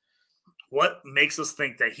 years. What makes us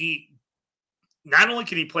think that not only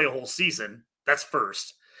can he play a whole season, that's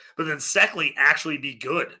first, but then secondly, actually be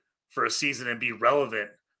good for a season and be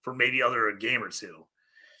relevant for maybe a game or two?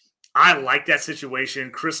 I like that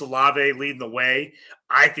situation. Chris Olave leading the way.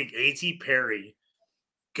 I think A.T. Perry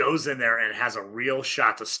goes in there and has a real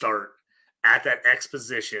shot to start at that X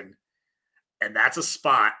position, and that's a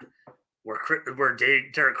spot where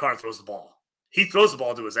Derek Carr throws the ball. He throws the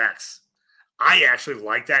ball to his X. I actually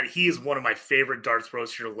like that. He is one of my favorite dart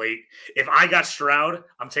throws here late. If I got Stroud,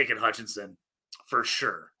 I'm taking Hutchinson for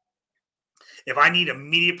sure. If I need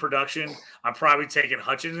immediate production, I'm probably taking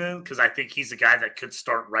Hutchinson because I think he's a guy that could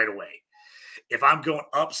start right away. If I'm going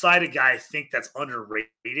upside a guy I think that's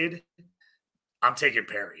underrated, I'm taking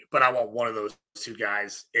Perry. But I want one of those 2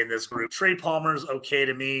 guys in this group. Trey Palmer's okay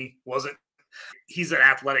to me. He's an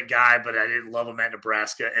athletic guy, but I didn't love him at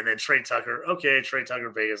Nebraska. And then Trey Tucker,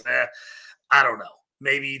 Vegas. I don't know.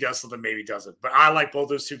 Maybe he does something, maybe he doesn't. But I like both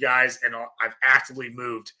those 2 guys, and I've actively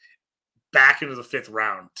moved back into the 5th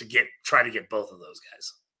round to try to get both of those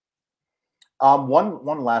guys.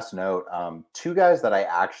 One last note. 2 guys that I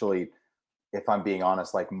actually, if I'm being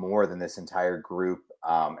honest, like more than this entire group,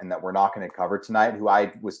 and that we're not going to cover tonight, who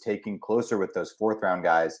I was taking closer with those 4th round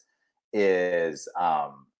guys, is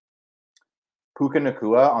Puka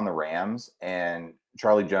Nacua on the Rams and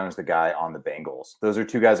Charlie Jones, the guy on the Bengals. Those are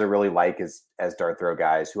 2 guys I really like as dart throw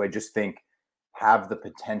guys who I just think have the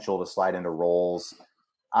potential to slide into roles.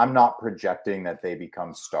 I'm not projecting that they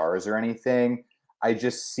become stars or anything. I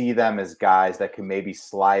just see them as guys that can maybe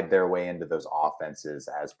slide their way into those offenses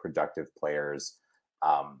as productive players.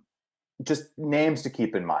 Just names to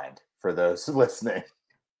keep in mind for those listening.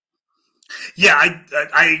 Yeah,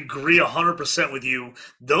 I agree 100% with you.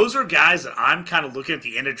 Those are guys that I'm kind of looking at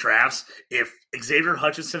the end of drafts. If Xavier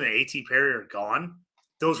Hutchinson and A.T. Perry are gone,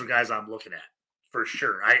 those are guys I'm looking at for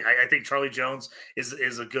sure. I think Charlie Jones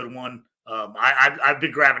is a good one. I've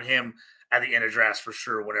been grabbing him at the end of drafts for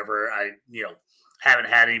sure. Whenever I haven't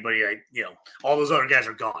had anybody, all those other guys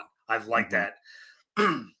are gone. I've liked that.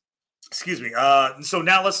 Excuse me. So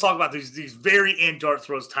now let's talk about these very end dart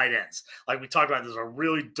throws tight ends. Like we talked about, there's a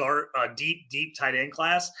really deep tight end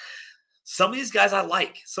class. Some of these guys I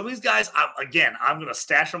like. Some of these guys, I'm going to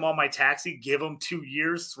stash them on my taxi, give them 2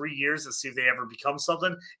 years, 3 years to see if they ever become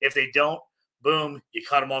something. If they don't, boom, you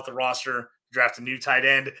cut them off the roster, draft a new tight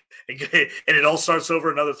end, and it all starts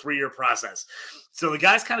over another 3-year process. So the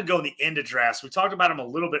guys kind of go in the end of drafts. We talked about him a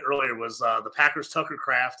little bit earlier, was the Packers' Tucker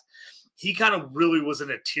Kraft. He kind of really was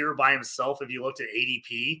in a tier by himself. If you looked at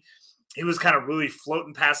ADP, he was kind of really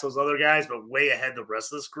floating past those other guys, but way ahead the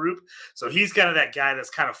rest of this group. So he's kind of that guy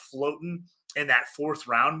that's kind of floating in that 4th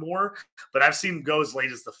round more, but I've seen him go as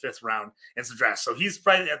late as the 5th round in some drafts. So he's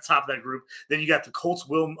probably at the top of that group. Then you got the Colts,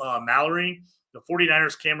 Will Mallory, the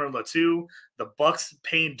 49ers, Cameron Latu, the Bucks,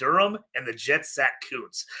 Payne Durham, and the Jets, Zach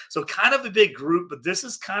Kuntz. So kind of a big group, but this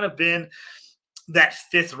has kind of been that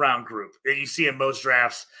 5th round group that you see in most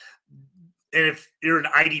drafts. And if you're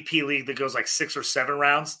an IDP league that goes like 6 or 7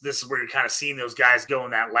 rounds, this is where you're kind of seeing those guys go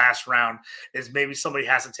in that last round, is maybe somebody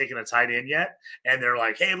hasn't taken a tight end yet. And they're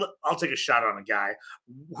like, hey, look, I'll take a shot on a guy.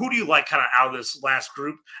 Who do you like kind of out of this last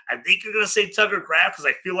group? I think you're going to say Tucker Kraft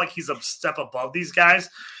because I feel like he's a step above these guys.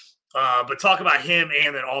 But talk about him,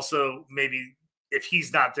 and then also maybe if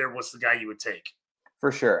he's not there, what's the guy you would take?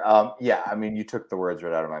 For sure. Yeah, I mean, you took the words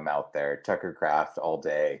right out of my mouth there. Tucker Kraft all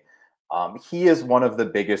day. He is one of the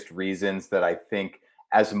biggest reasons that I think,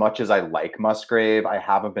 as much as I like Musgrave, I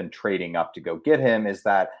haven't been trading up to go get him, is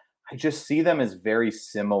that I just see them as very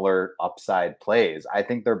similar upside plays. I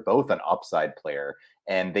think they're both an upside player,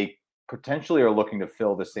 and they potentially are looking to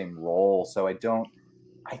fill the same role. So I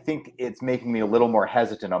think it's making me a little more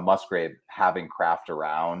hesitant on Musgrave having Kraft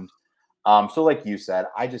around. So like you said,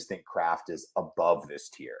 I just think Kraft is above this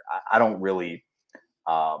tier. I don't really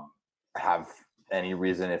have any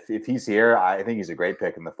reason. If he's here, I think he's a great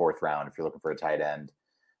pick in the 4th round if you're looking for a tight end.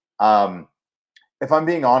 If I'm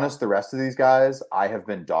being honest, the rest of these guys, I have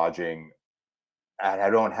been dodging, and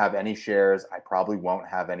I don't have any shares. I probably won't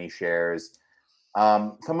have any shares.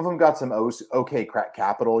 Some of them got some okay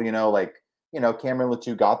capital, Cameron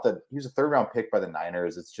Latu he was a 3rd round pick by the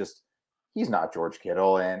Niners. It's just, he's not George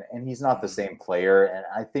Kittle, and he's not the same player. And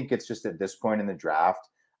I think it's just at this point in the draft,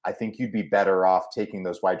 I think you'd be better off taking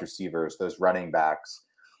those wide receivers, those running backs,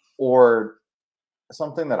 or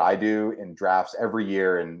something that I do in drafts every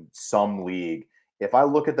year in some league. If I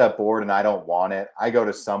look at that board and I don't want it, I go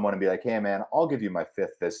to someone and be like, hey, man, I'll give you my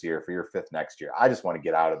 5th this year for your 5th next year. I just want to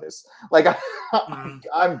get out of this. Like,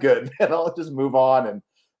 I'm good, and I'll just move on.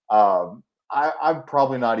 And I'm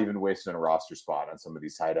probably not even wasting a roster spot on some of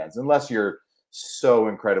these tight ends, unless you're so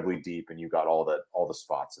incredibly deep and you got all the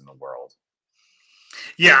spots in the world.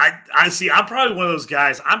 Yeah, I see. I'm probably one of those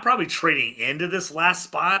guys. I'm probably trading into this last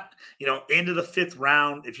spot, into the 5th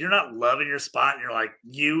round. If you're not loving your spot and you're like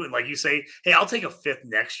you say, hey, I'll take a 5th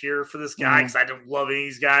next year for this guy because I don't love any of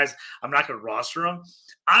these guys, I'm not going to roster them.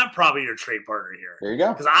 I'm probably your trade partner here. There you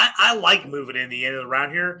go. Because I like moving in the end of the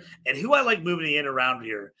round here. And who I like moving in the end around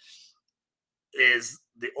here is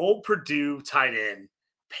the old Purdue tight end,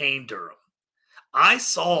 Payne Durham. I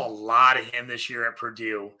saw a lot of him this year at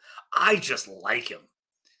Purdue. I just like him.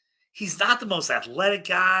 He's not the most athletic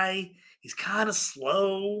guy. He's kind of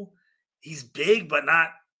slow. He's big, but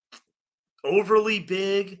not overly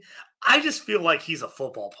big. I just feel like he's a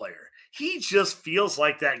football player. He just feels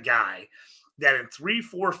like that guy that in 3,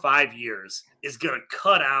 4, 5 years is going to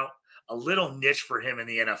cut out a little niche for him in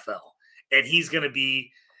the NFL. And he's going to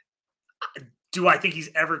be, do I think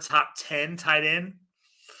he's ever top 10 tight end?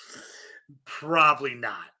 Probably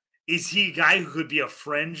not. Is he a guy who could be a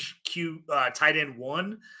fringe tight end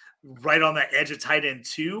 1, right on the edge of tight end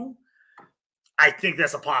 2? I think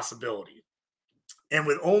that's a possibility. And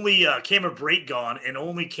with only Cameron Brate gone and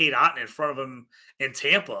only Cade Otton in front of him in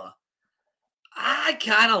Tampa, I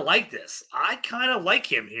kind of like this. I kind of like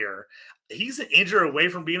him here. He's an injury away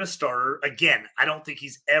from being a starter. Again, I don't think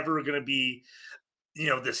he's ever going to be,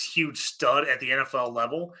 this huge stud at the NFL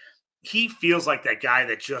level. He feels like that guy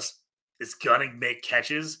that just is going to make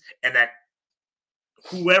catches, and that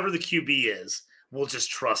whoever the QB is will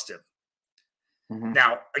just trust him. Mm-hmm.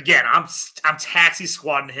 Now, again, I'm taxi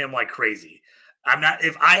squatting him like crazy. I'm not.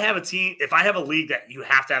 If I have a league that you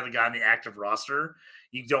have to have the guy on the active roster,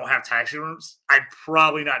 you don't have taxi rooms, I'm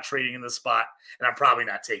probably not trading in this spot, and I'm probably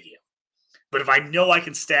not taking him. But if I know I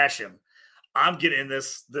can stash him, I'm getting in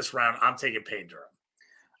this round. I'm taking Payne Durham.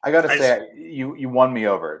 I got to say, you won me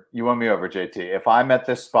over. You won me over, JT. If I'm at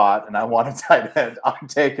this spot and I want a tight end, I'm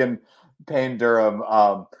taking Payne Durham.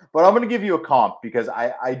 But I'm going to give you a comp because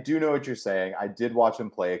I do know what you're saying. I did watch him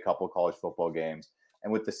play a couple of college football games.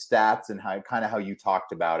 And with the stats and how you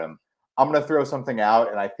talked about him, I'm going to throw something out,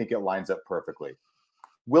 and I think it lines up perfectly.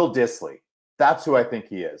 Will Dissly. That's who I think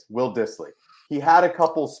he is. Will Dissly. He had a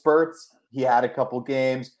couple spurts. He had a couple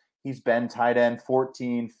games. He's been tight end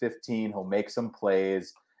 14, 15. He'll make some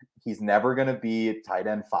plays. He's never going to be a tight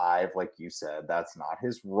end 5, like you said. That's not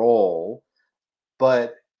his role.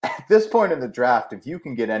 But at this point in the draft, if you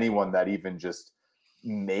can get anyone that even just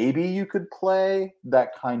maybe you could play,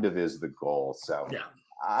 that kind of is the goal. So yeah,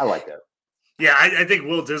 I like it. Yeah, I think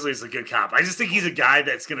Will Dissly is a good comp. I just think he's a guy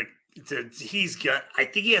that's I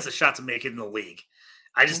think he has a shot to make it in the league.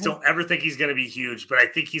 I just don't ever think he's going to be huge, but I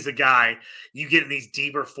think he's a guy you get in these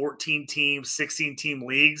deeper 14-team, 16-team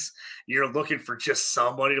leagues. You're looking for just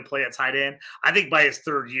somebody to play at tight end. I think by his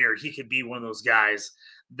 3rd year, he could be one of those guys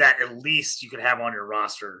that at least you could have on your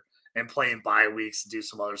roster and play in bye weeks and do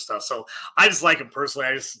some other stuff. So I just like him personally.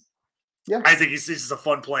 I think he's just a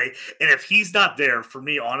fun play. And if he's not there, for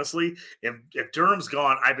me, honestly, if Durham's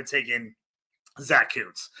gone, I've been taking Zach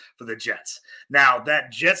Kuntz for the Jets. Now,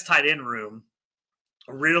 that Jets tight end room,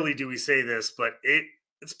 rarely do we say this, but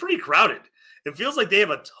it's pretty crowded. It feels like they have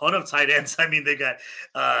a ton of tight ends. I mean, they got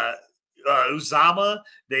Uzama,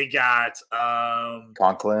 they got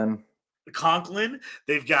Conklin. Conklin.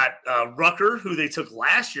 They've got Rucker, who they took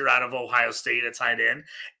last year out of Ohio State at tight end,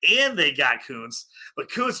 and they got Kuntz. But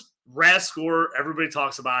Kuntz, RAS score, everybody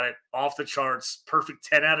talks about it, off the charts, perfect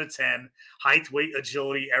 10 out of 10, height, weight,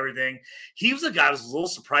 agility, everything. He was a guy I was a little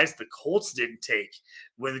surprised the Colts didn't take.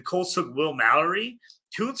 When the Colts took Will Mallory,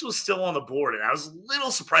 Kuntz was still on the board, and I was a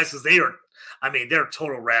little surprised because they're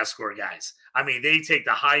total RAS score guys. I mean, they take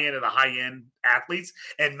the high end of the high end athletes,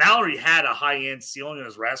 and Mallory had a high end ceiling in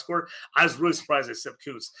his RAS score. I was really surprised they stepped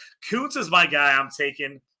Kuntz. Kuntz is my guy I'm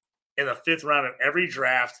taking in the 5th round of every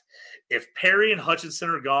draft. If Perry and Hutchinson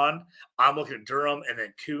are gone, I'm looking at Durham and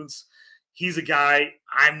then Kuntz. He's a guy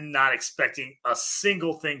I'm not expecting a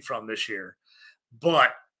single thing from this year,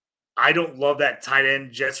 but I don't love that tight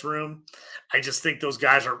end Jets room. I just think those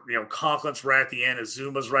guys are, Conklin's right at the end,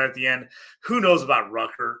 Azuma's right at the end. Who knows about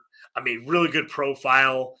Rucker? I mean, really good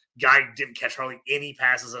profile. Guy didn't catch hardly any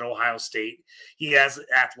passes at Ohio State. He has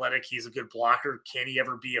athletic. He's a good blocker. Can he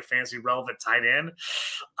ever be a fantasy relevant tight end?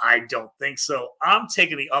 I don't think so. I'm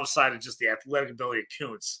taking the upside of just the athletic ability of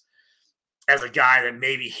Kuntz as a guy that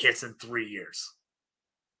maybe hits in 3 years.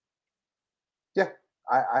 Yeah,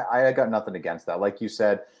 I got nothing against that. Like you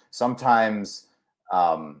said, sometimes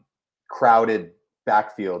crowded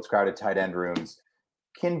backfields, crowded tight end rooms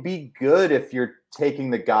can be good if you're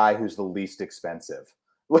taking the guy who's the least expensive.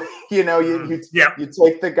 You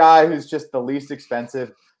take the guy who's just the least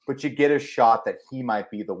expensive, but you get a shot that he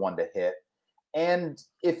might be the one to hit. And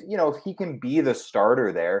if he can be the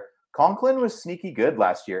starter there, Conklin was sneaky good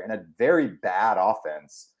last year in a very bad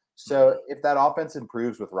offense. So if that offense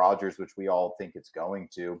improves with Rodgers, which we all think it's going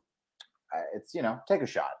to, it's, take a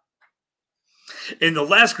shot. In the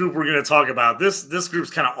last group we're going to talk about, this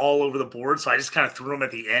group's kind of all over the board, so I just kind of threw them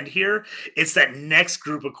at the end here. It's that next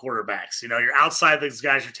group of quarterbacks. You're outside these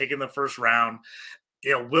guys you're taking the first round.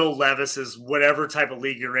 Will Levis is whatever type of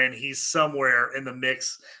league you're in. He's somewhere in the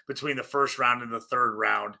mix between the first round and the third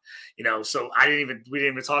round. So we didn't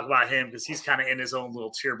even talk about him because he's kind of in his own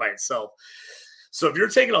little tier by itself. So if you're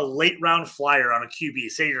taking a late round flyer on a QB,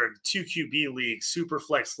 say you're in a 2 QB league, super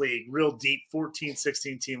flex league, real deep 14,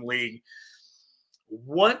 16 team league,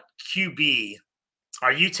 what QB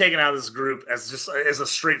are you taking out of this group as a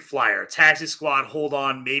straight flyer? Taxi squad, hold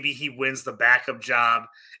on. Maybe he wins the backup job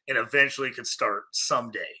and eventually could start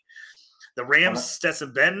someday. The Rams,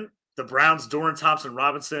 Stetson Bennett, the Browns, Dorian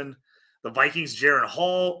Thompson-Robinson, the Vikings, Jaron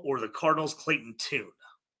Hall, or the Cardinals, Clayton Tune?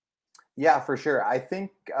 Yeah, for sure. I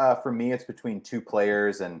think for me, it's between two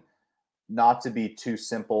players, and not to be too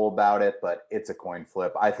simple about it, but it's a coin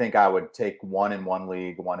flip. I think I would take one in one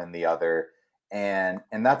league, one in the other. And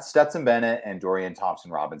that's Stetson Bennett and Dorian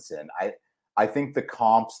Thompson-Robinson. I think the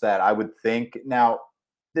comps that I would think now,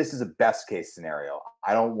 this is a best case scenario.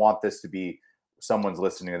 I don't want this to be someone's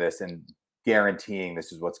listening to this and guaranteeing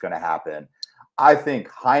this is what's going to happen. I think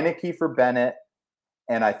Heineke for Bennett,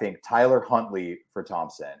 and I think Tyler Huntley for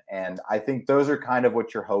Thompson. And I think those are kind of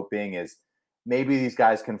what you're hoping is maybe these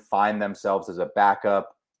guys can find themselves as a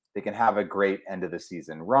backup. They can have a great end of the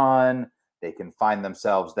season run. They can find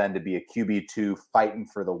themselves then to be a QB2 fighting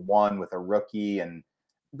for the one with a rookie. And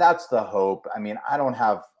that's the hope. I mean, I don't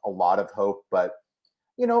have a lot of hope, but,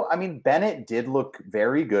 Bennett did look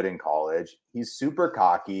very good in college. He's super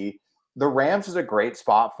cocky. The Rams is a great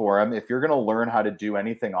spot for him. If you're going to learn how to do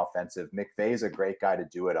anything offensive, McVay is a great guy to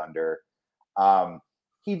do it under.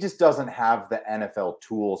 He just doesn't have the NFL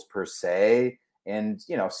tools per se. And,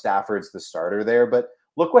 Stafford's the starter there. But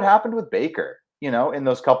look what happened with Baker. In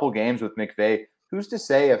those couple games with McVay, who's to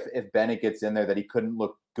say if Bennett gets in there that he couldn't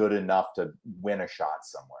look good enough to win a shot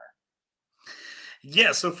somewhere?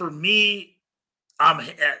 Yeah, so for me, I'm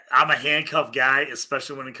a handcuff guy,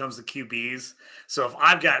 especially when it comes to QBs. So if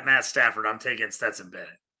I've got Matt Stafford, I'm taking Stetson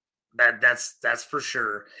Bennett. That's for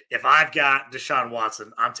sure. If I've got Deshaun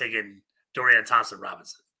Watson, I'm taking Dorian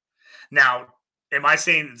Thompson-Robinson. Now, am I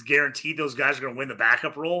saying it's guaranteed those guys are going to win the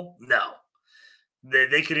backup role? No.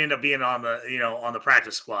 They could end up being on the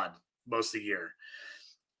practice squad most of the year.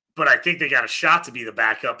 But I think they got a shot to be the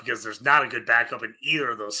backup because there's not a good backup in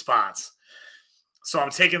either of those spots. So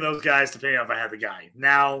I'm taking those guys depending on if I had the guy.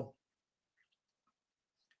 Now,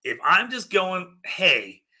 if I'm just going,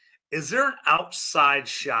 hey, is there an outside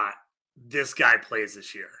shot this guy plays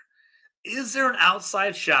this year? Is there an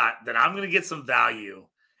outside shot that I'm going to get some value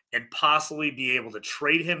and possibly be able to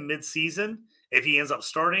trade him midseason if he ends up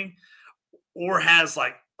starting? Or has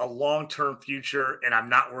like a long-term future and I'm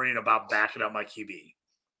not worrying about backing up my QB.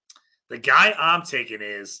 The guy I'm taking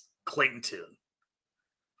is Clayton Tune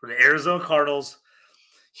for the Arizona Cardinals.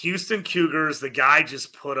 Houston Cougars, the guy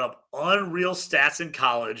just put up unreal stats in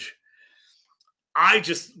college. I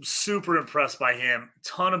just super impressed by him.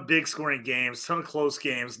 Ton of big scoring games, ton of close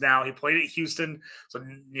games. Now he played at Houston, so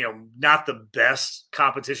not the best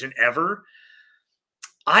competition ever.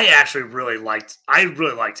 I really liked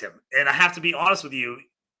him. And I have to be honest with you,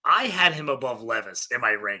 I had him above Levis in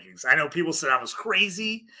my rankings. I know people said I was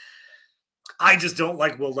crazy. I just don't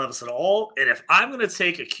like Will Levis at all. And if I'm going to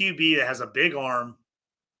take a QB that has a big arm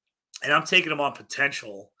and I'm taking him on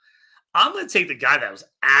potential, I'm going to take the guy that was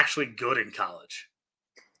actually good in college.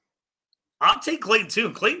 I'll take Clayton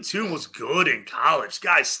Tune. Clayton Tune was good in college.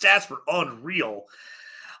 Guys, stats were unreal.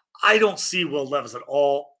 I don't see Will Levis at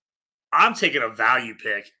all. I'm taking a value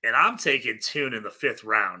pick, and I'm taking Tune in the 5th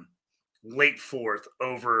round, late 4th,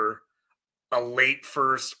 over a late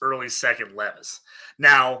 1st, early 2nd Levis.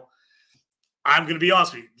 Now, I'm going to be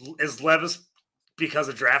honest with you. Is Levis, because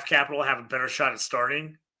of draft capital, have a better shot at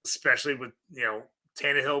starting, especially with,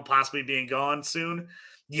 Tannehill possibly being gone soon?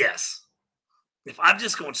 Yes. If I'm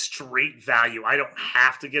just going straight value, I don't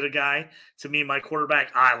have to get a guy to me my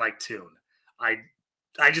quarterback. I like Tune.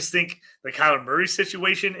 I just think the Kyler Murray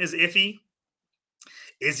situation is iffy.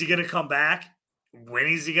 Is he going to come back? When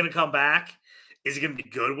is he going to come back? Is he going to be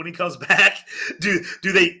good when he comes back?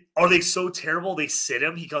 Are they so terrible they sit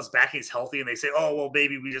him? He comes back and he's healthy, and they say, "Oh well,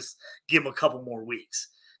 maybe we just give him a couple more weeks."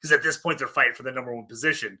 Because at this point they're fighting for the number 1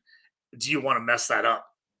 position. Do you want to mess that up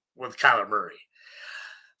with Kyler Murray?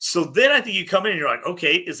 So then I think you come in and you're like,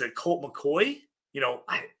 okay, is it Colt McCoy?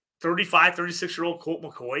 35, 36-year-old Colt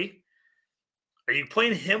McCoy. Are you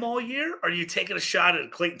playing him all year? Or are you taking a shot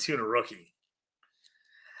at Clayton Tune, a rookie?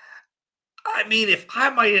 I mean, if I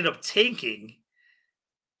might end up tanking,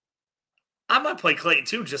 I might play Clayton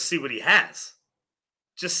Tune, just see what he has.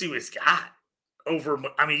 Just see what he's got.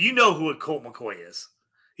 You know who a Colt McCoy is.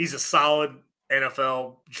 He's a solid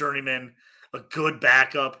NFL journeyman, a good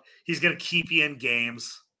backup. He's going to keep you in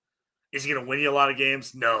games. Is he going to win you a lot of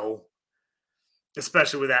games? No.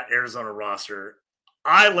 Especially with that Arizona roster.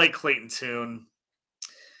 I like Clayton Tune.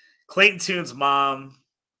 Clayton Tune's mom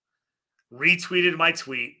retweeted my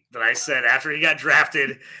tweet that I said after he got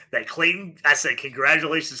drafted I said,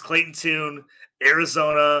 congratulations, Clayton Tune,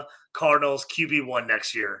 Arizona Cardinals QB1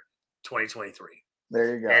 next year, 2023.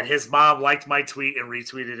 There you go. And his mom liked my tweet and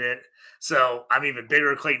retweeted it. So I'm even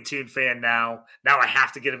bigger Clayton Tune fan now. Now I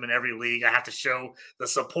have to get him in every league. I have to show the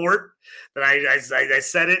support that I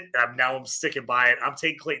said it. Now I'm sticking by it. I'm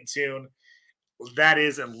taking Clayton Tune. That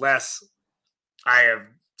is, unless I have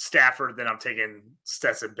Stafford, then I'm taking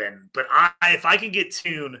Stetson Bennett. But if I can get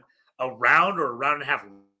Tune a round or a round and a half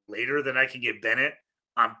later than I can get Bennett,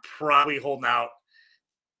 I'm probably holding out,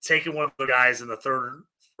 taking one of the guys in the 3rd,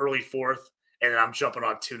 early 4th, and then I'm jumping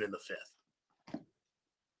on Tune in the 5th.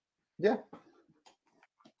 Yeah.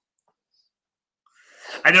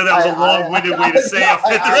 I know that was a long-winded way to say a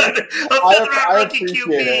fifth-round rookie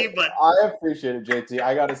QB, but I appreciate it, JT.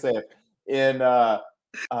 I got to say,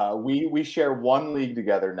 we share one league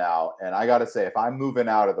together now, and I got to say, if I'm moving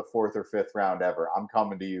out of the 4th or 5th round ever, I'm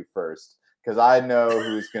coming to you first, because I know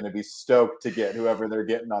who's going to be stoked to get whoever they're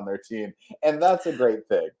getting on their team, and that's a great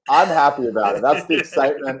thing. I'm happy about it. That's the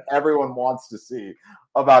excitement everyone wants to see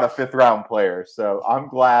about a 5th round player. So I'm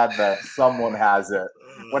glad that someone has it.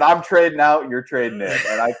 When I'm trading out, you're trading in,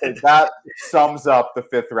 and I think that sums up the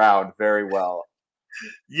 5th round very well.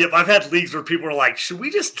 Yep, I've had leagues where people are like, should we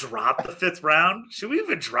just drop the 5th round? Should we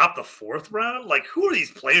even drop the 4th round? Like, who are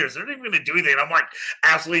these players? They're not even going to do anything. And I'm like,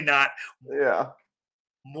 absolutely not. Yeah.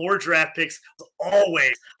 More draft picks.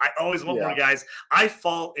 Always. I always want more guys. I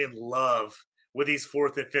fall in love with these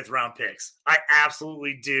 4th and 5th round picks. I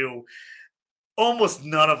absolutely do. Almost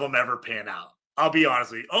none of them ever pan out. I'll be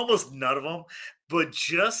honest with you. Almost none of them. But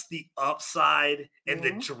just the upside and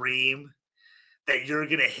the dream that you're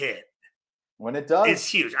going to hit. When it does, it's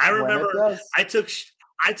huge. I remember I took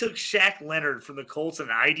Shaq Leonard from the Colts in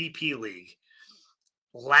an IDP league.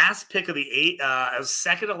 Last pick of the 8th, I was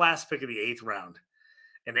second to last pick of the 8th round.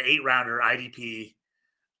 In the 8-rounder IDP,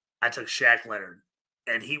 I took Shaq Leonard,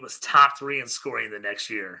 and he was top 3 in scoring the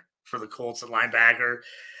next year for the Colts at linebacker.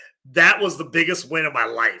 That was the biggest win of my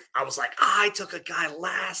life. I was like, I took a guy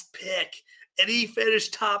last pick, and he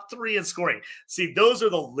finished top 3 in scoring. See, those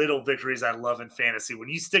are the little victories I love in fantasy. When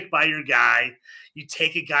you stick by your guy, you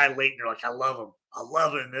take a guy late, and you're like, I love him. I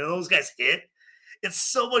love him. And those guys hit. It's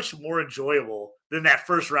so much more enjoyable than that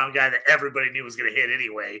first-round guy that everybody knew was going to hit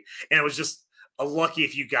anyway. And it was just a lucky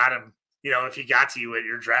if you got him, if he got to you at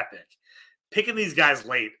your draft pick. Picking these guys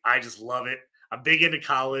late, I just love it. I'm big into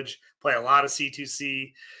college, play a lot of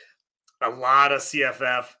C2C, a lot of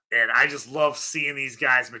CFF, and I just love seeing these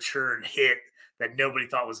guys mature and hit that nobody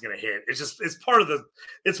thought was going to hit. It's one of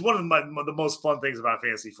the most fun things about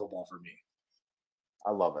fantasy football for me.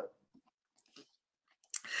 I love it.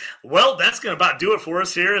 Well, that's going to about do it for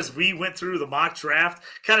us here as we went through the mock draft,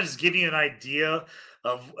 kind of just give you an idea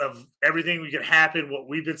of everything we could happen, what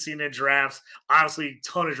we've been seeing in drafts. Honestly, a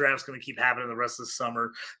ton of drafts going to keep happening the rest of the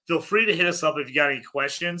summer. Feel free to hit us up if you got any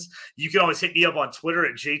questions. You can always hit me up on Twitter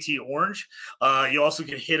at JT Orange. You also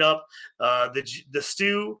can hit up the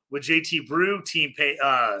Stew with JT Brew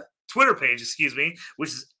Twitter page, which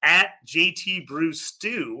is at JT Brew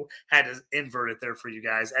Stew. Had to invert it there for you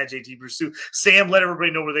guys, at JT Brew Stew. Sam, let everybody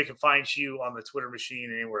know where they can find you on the Twitter machine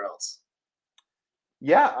and anywhere else.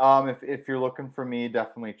 Yeah, if you're looking for me,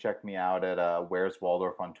 definitely check me out at Where's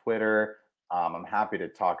Waldorf on Twitter. I'm happy to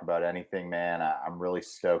talk about anything, man. I'm really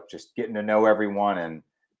stoked just getting to know everyone and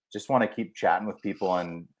just want to keep chatting with people.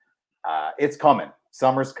 And it's coming.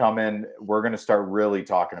 Summer's coming. We're going to start really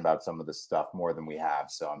talking about some of this stuff more than we have.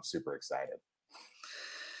 So I'm super excited.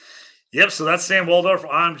 Yep, so that's Sam Waldorf.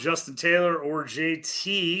 I'm Justin Taylor, or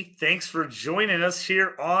JT. Thanks for joining us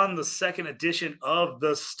here on the second edition of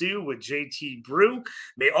The Stew with JT Brew.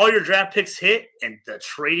 May all your draft picks hit and the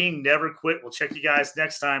trading never quit. We'll check you guys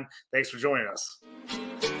next time. Thanks for joining us.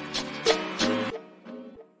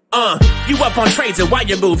 You up on trades and why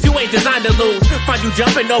you move. You ain't designed to lose. Find you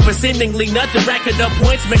jumping over seemingly nothing. Racking up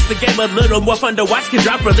points makes the game a little more fun to watch. Can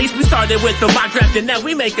drop release. We started with the mock draft and now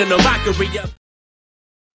we making a mockery up.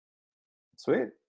 Sweet.